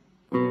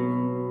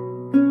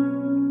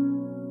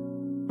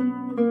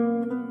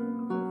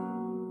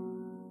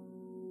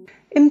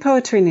 In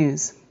poetry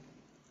news,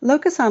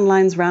 Locus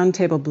Online's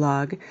Roundtable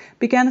blog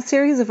began a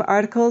series of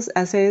articles,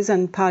 essays,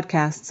 and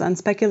podcasts on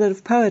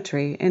speculative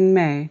poetry in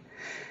May.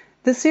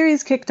 The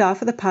series kicked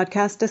off with a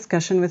podcast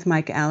discussion with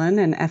Mike Allen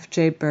and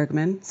F.J.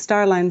 Bergman,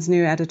 Starline's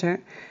new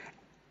editor,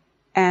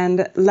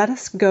 and Let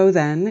Us Go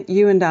Then,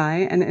 You and I,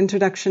 An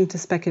Introduction to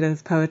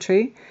Speculative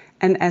Poetry,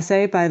 an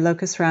essay by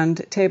Locus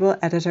Roundtable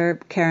editor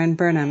Karen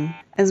Burnham,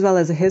 as well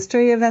as a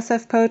history of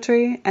SF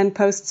poetry and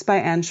posts by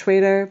Anne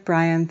Schwader,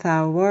 Brian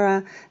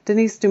Thawara,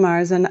 Denise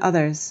Dumars, and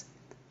others.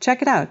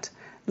 Check it out.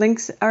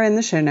 Links are in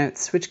the show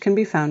notes, which can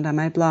be found on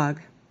my blog.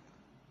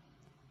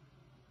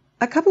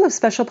 A couple of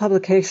special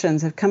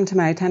publications have come to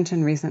my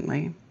attention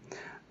recently.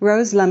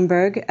 Rose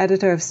Lumberg,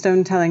 editor of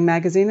Stonetelling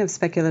Magazine of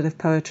Speculative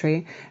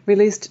Poetry,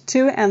 released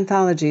 2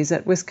 anthologies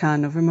at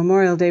WisCon over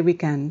Memorial Day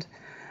weekend.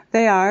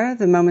 They are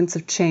The Moments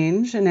of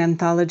Change, an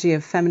anthology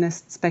of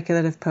feminist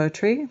speculative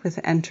poetry with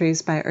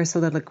entries by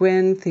Ursula Le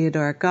Guin,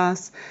 Theodora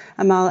Goss,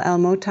 Amal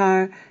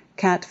El-Mohtar,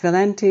 Kat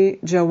Valenti,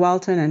 Jo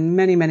Walton, and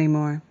many, many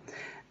more.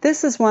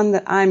 This is one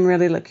that I'm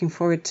really looking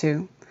forward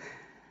to.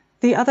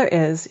 The other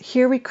is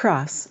Here We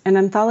Cross, an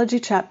anthology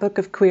chapbook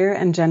of queer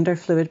and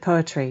gender-fluid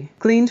poetry,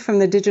 gleaned from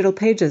the digital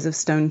pages of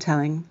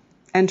Stonetelling.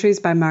 Entries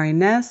by Mari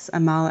Ness,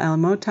 Amal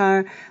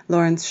El-Mohtar,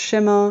 Lawrence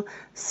Schimmel,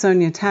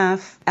 Sonia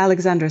Taff,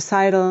 Alexandra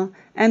Seidel,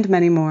 and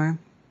many more.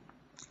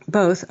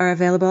 Both are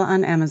available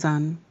on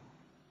Amazon.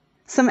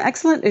 Some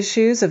excellent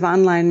issues of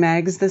online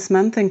mags this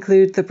month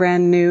include the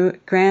brand new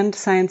Grand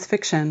Science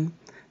Fiction,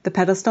 The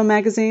Pedestal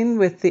magazine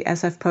with the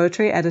SF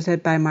poetry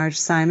edited by Marge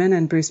Simon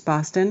and Bruce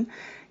Boston,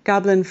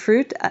 Goblin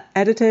Fruit,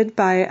 edited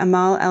by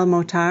Amal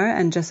El-Mohtar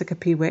and Jessica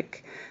P.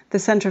 Wick, The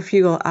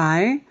Centrifugal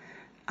Eye,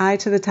 Eye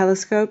to the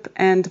Telescope,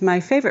 and my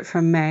favorite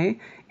from May,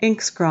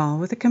 Ink Scrawl,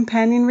 with a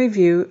companion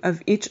review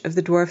of each of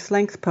the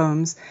dwarf-length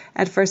poems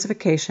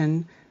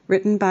Adversification,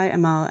 written by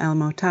Amal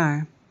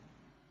El-Mohtar.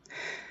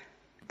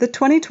 The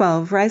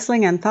 2012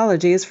 Riesling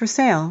Anthology is for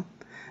sale.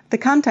 The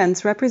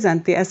contents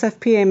represent the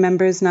SFPA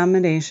members'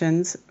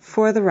 nominations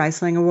for the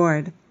Riesling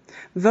Award.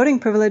 Voting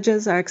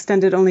privileges are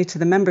extended only to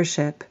the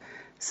membership,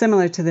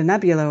 similar to the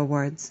Nebula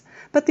Awards,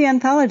 but the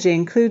anthology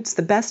includes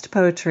the best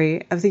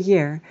poetry of the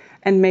year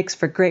and makes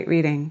for great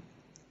reading.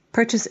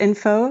 Purchase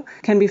info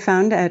can be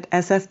found at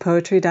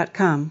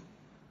sfpoetry.com.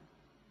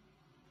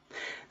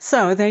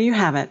 So, there you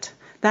have it.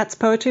 That's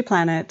Poetry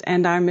Planet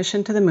and our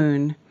mission to the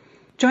moon.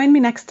 Join me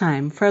next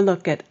time for a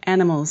look at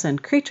animals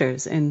and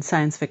creatures in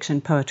science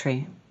fiction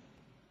poetry.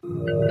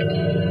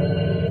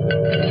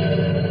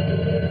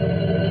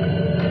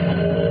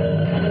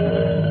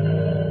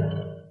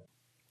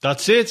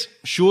 That's it.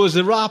 Show us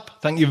a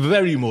wrap. Thank you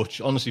very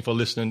much, honestly, for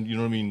listening. You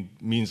know what I mean?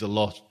 It means a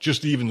lot.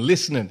 Just even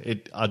listening,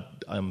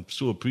 I'm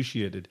so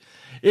appreciated.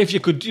 If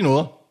you could,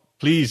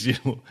 please,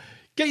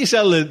 get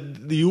yourself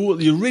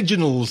the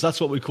originals.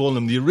 That's what we call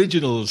them, the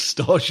original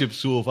Starship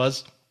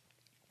Sofas.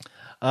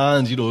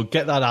 And,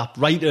 get that app,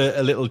 write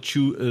a little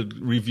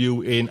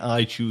review in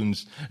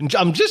iTunes. And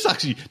I'm just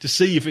actually to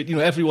see if it,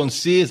 everyone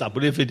says that,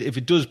 but if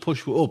it does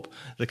push up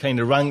the kind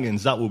of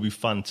rankings, that would be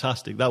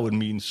fantastic. That would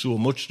mean so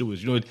much to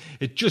us.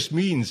 It just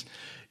means,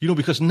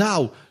 because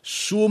now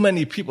so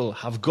many people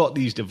have got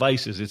these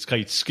devices, it's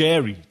quite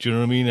scary. Do you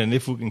know what I mean? And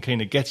if we can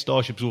kind of get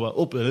Starship Sofa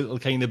up a little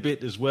kind of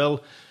bit as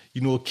well,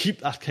 keep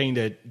that kind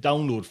of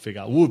download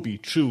figure, would be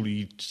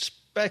truly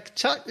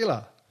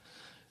spectacular.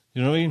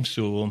 You know what I mean?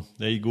 So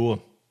there you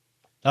go.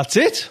 That's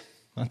it.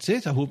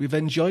 I hope you've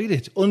enjoyed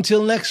it.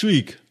 Until next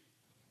week,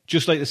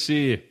 just like to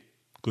say,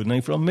 good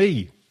night from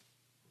me.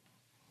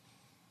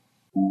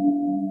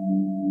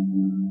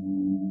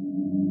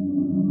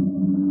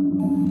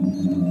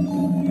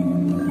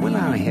 Will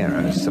our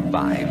heroes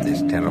survive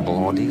this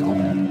terrible ordeal?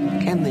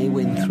 Can they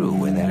win through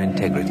with their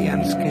integrity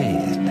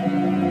unscathed?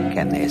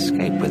 Can they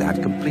escape without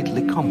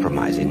completely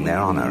compromising their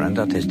honor and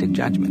artistic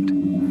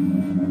judgment?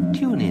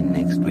 Tune in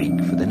next week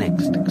for the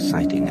next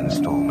exciting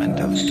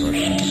installment of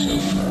Starship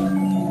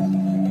Sofa.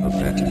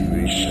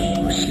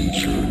 Evacuation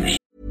procedures.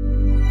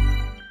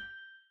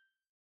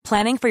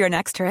 Planning for your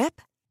next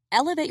trip?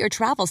 Elevate your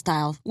travel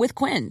style with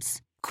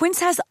Quince. Quince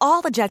has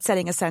all the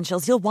jet-setting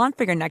essentials you'll want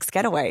for your next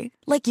getaway,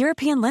 like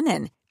European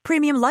linen,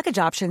 premium luggage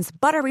options,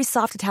 buttery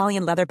soft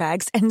Italian leather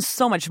bags, and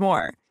so much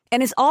more.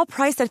 And is all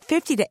priced at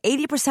 50 to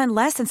 80%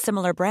 less than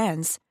similar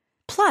brands.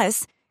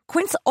 Plus,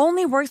 Quince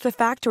only works with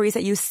factories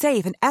that use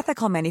safe and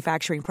ethical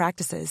manufacturing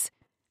practices.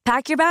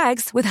 Pack your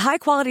bags with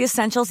high-quality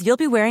essentials you'll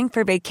be wearing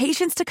for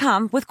vacations to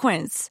come with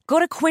Quince. Go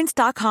to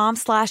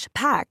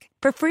quince.com/pack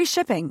for free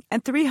shipping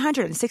and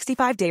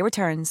 365-day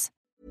returns.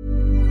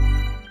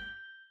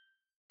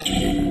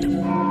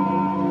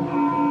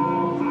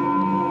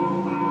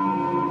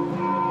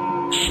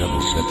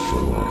 Shuttle set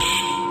for launch.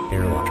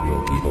 Airlock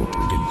will be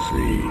opened in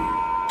 3,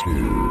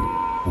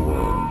 2,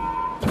 1.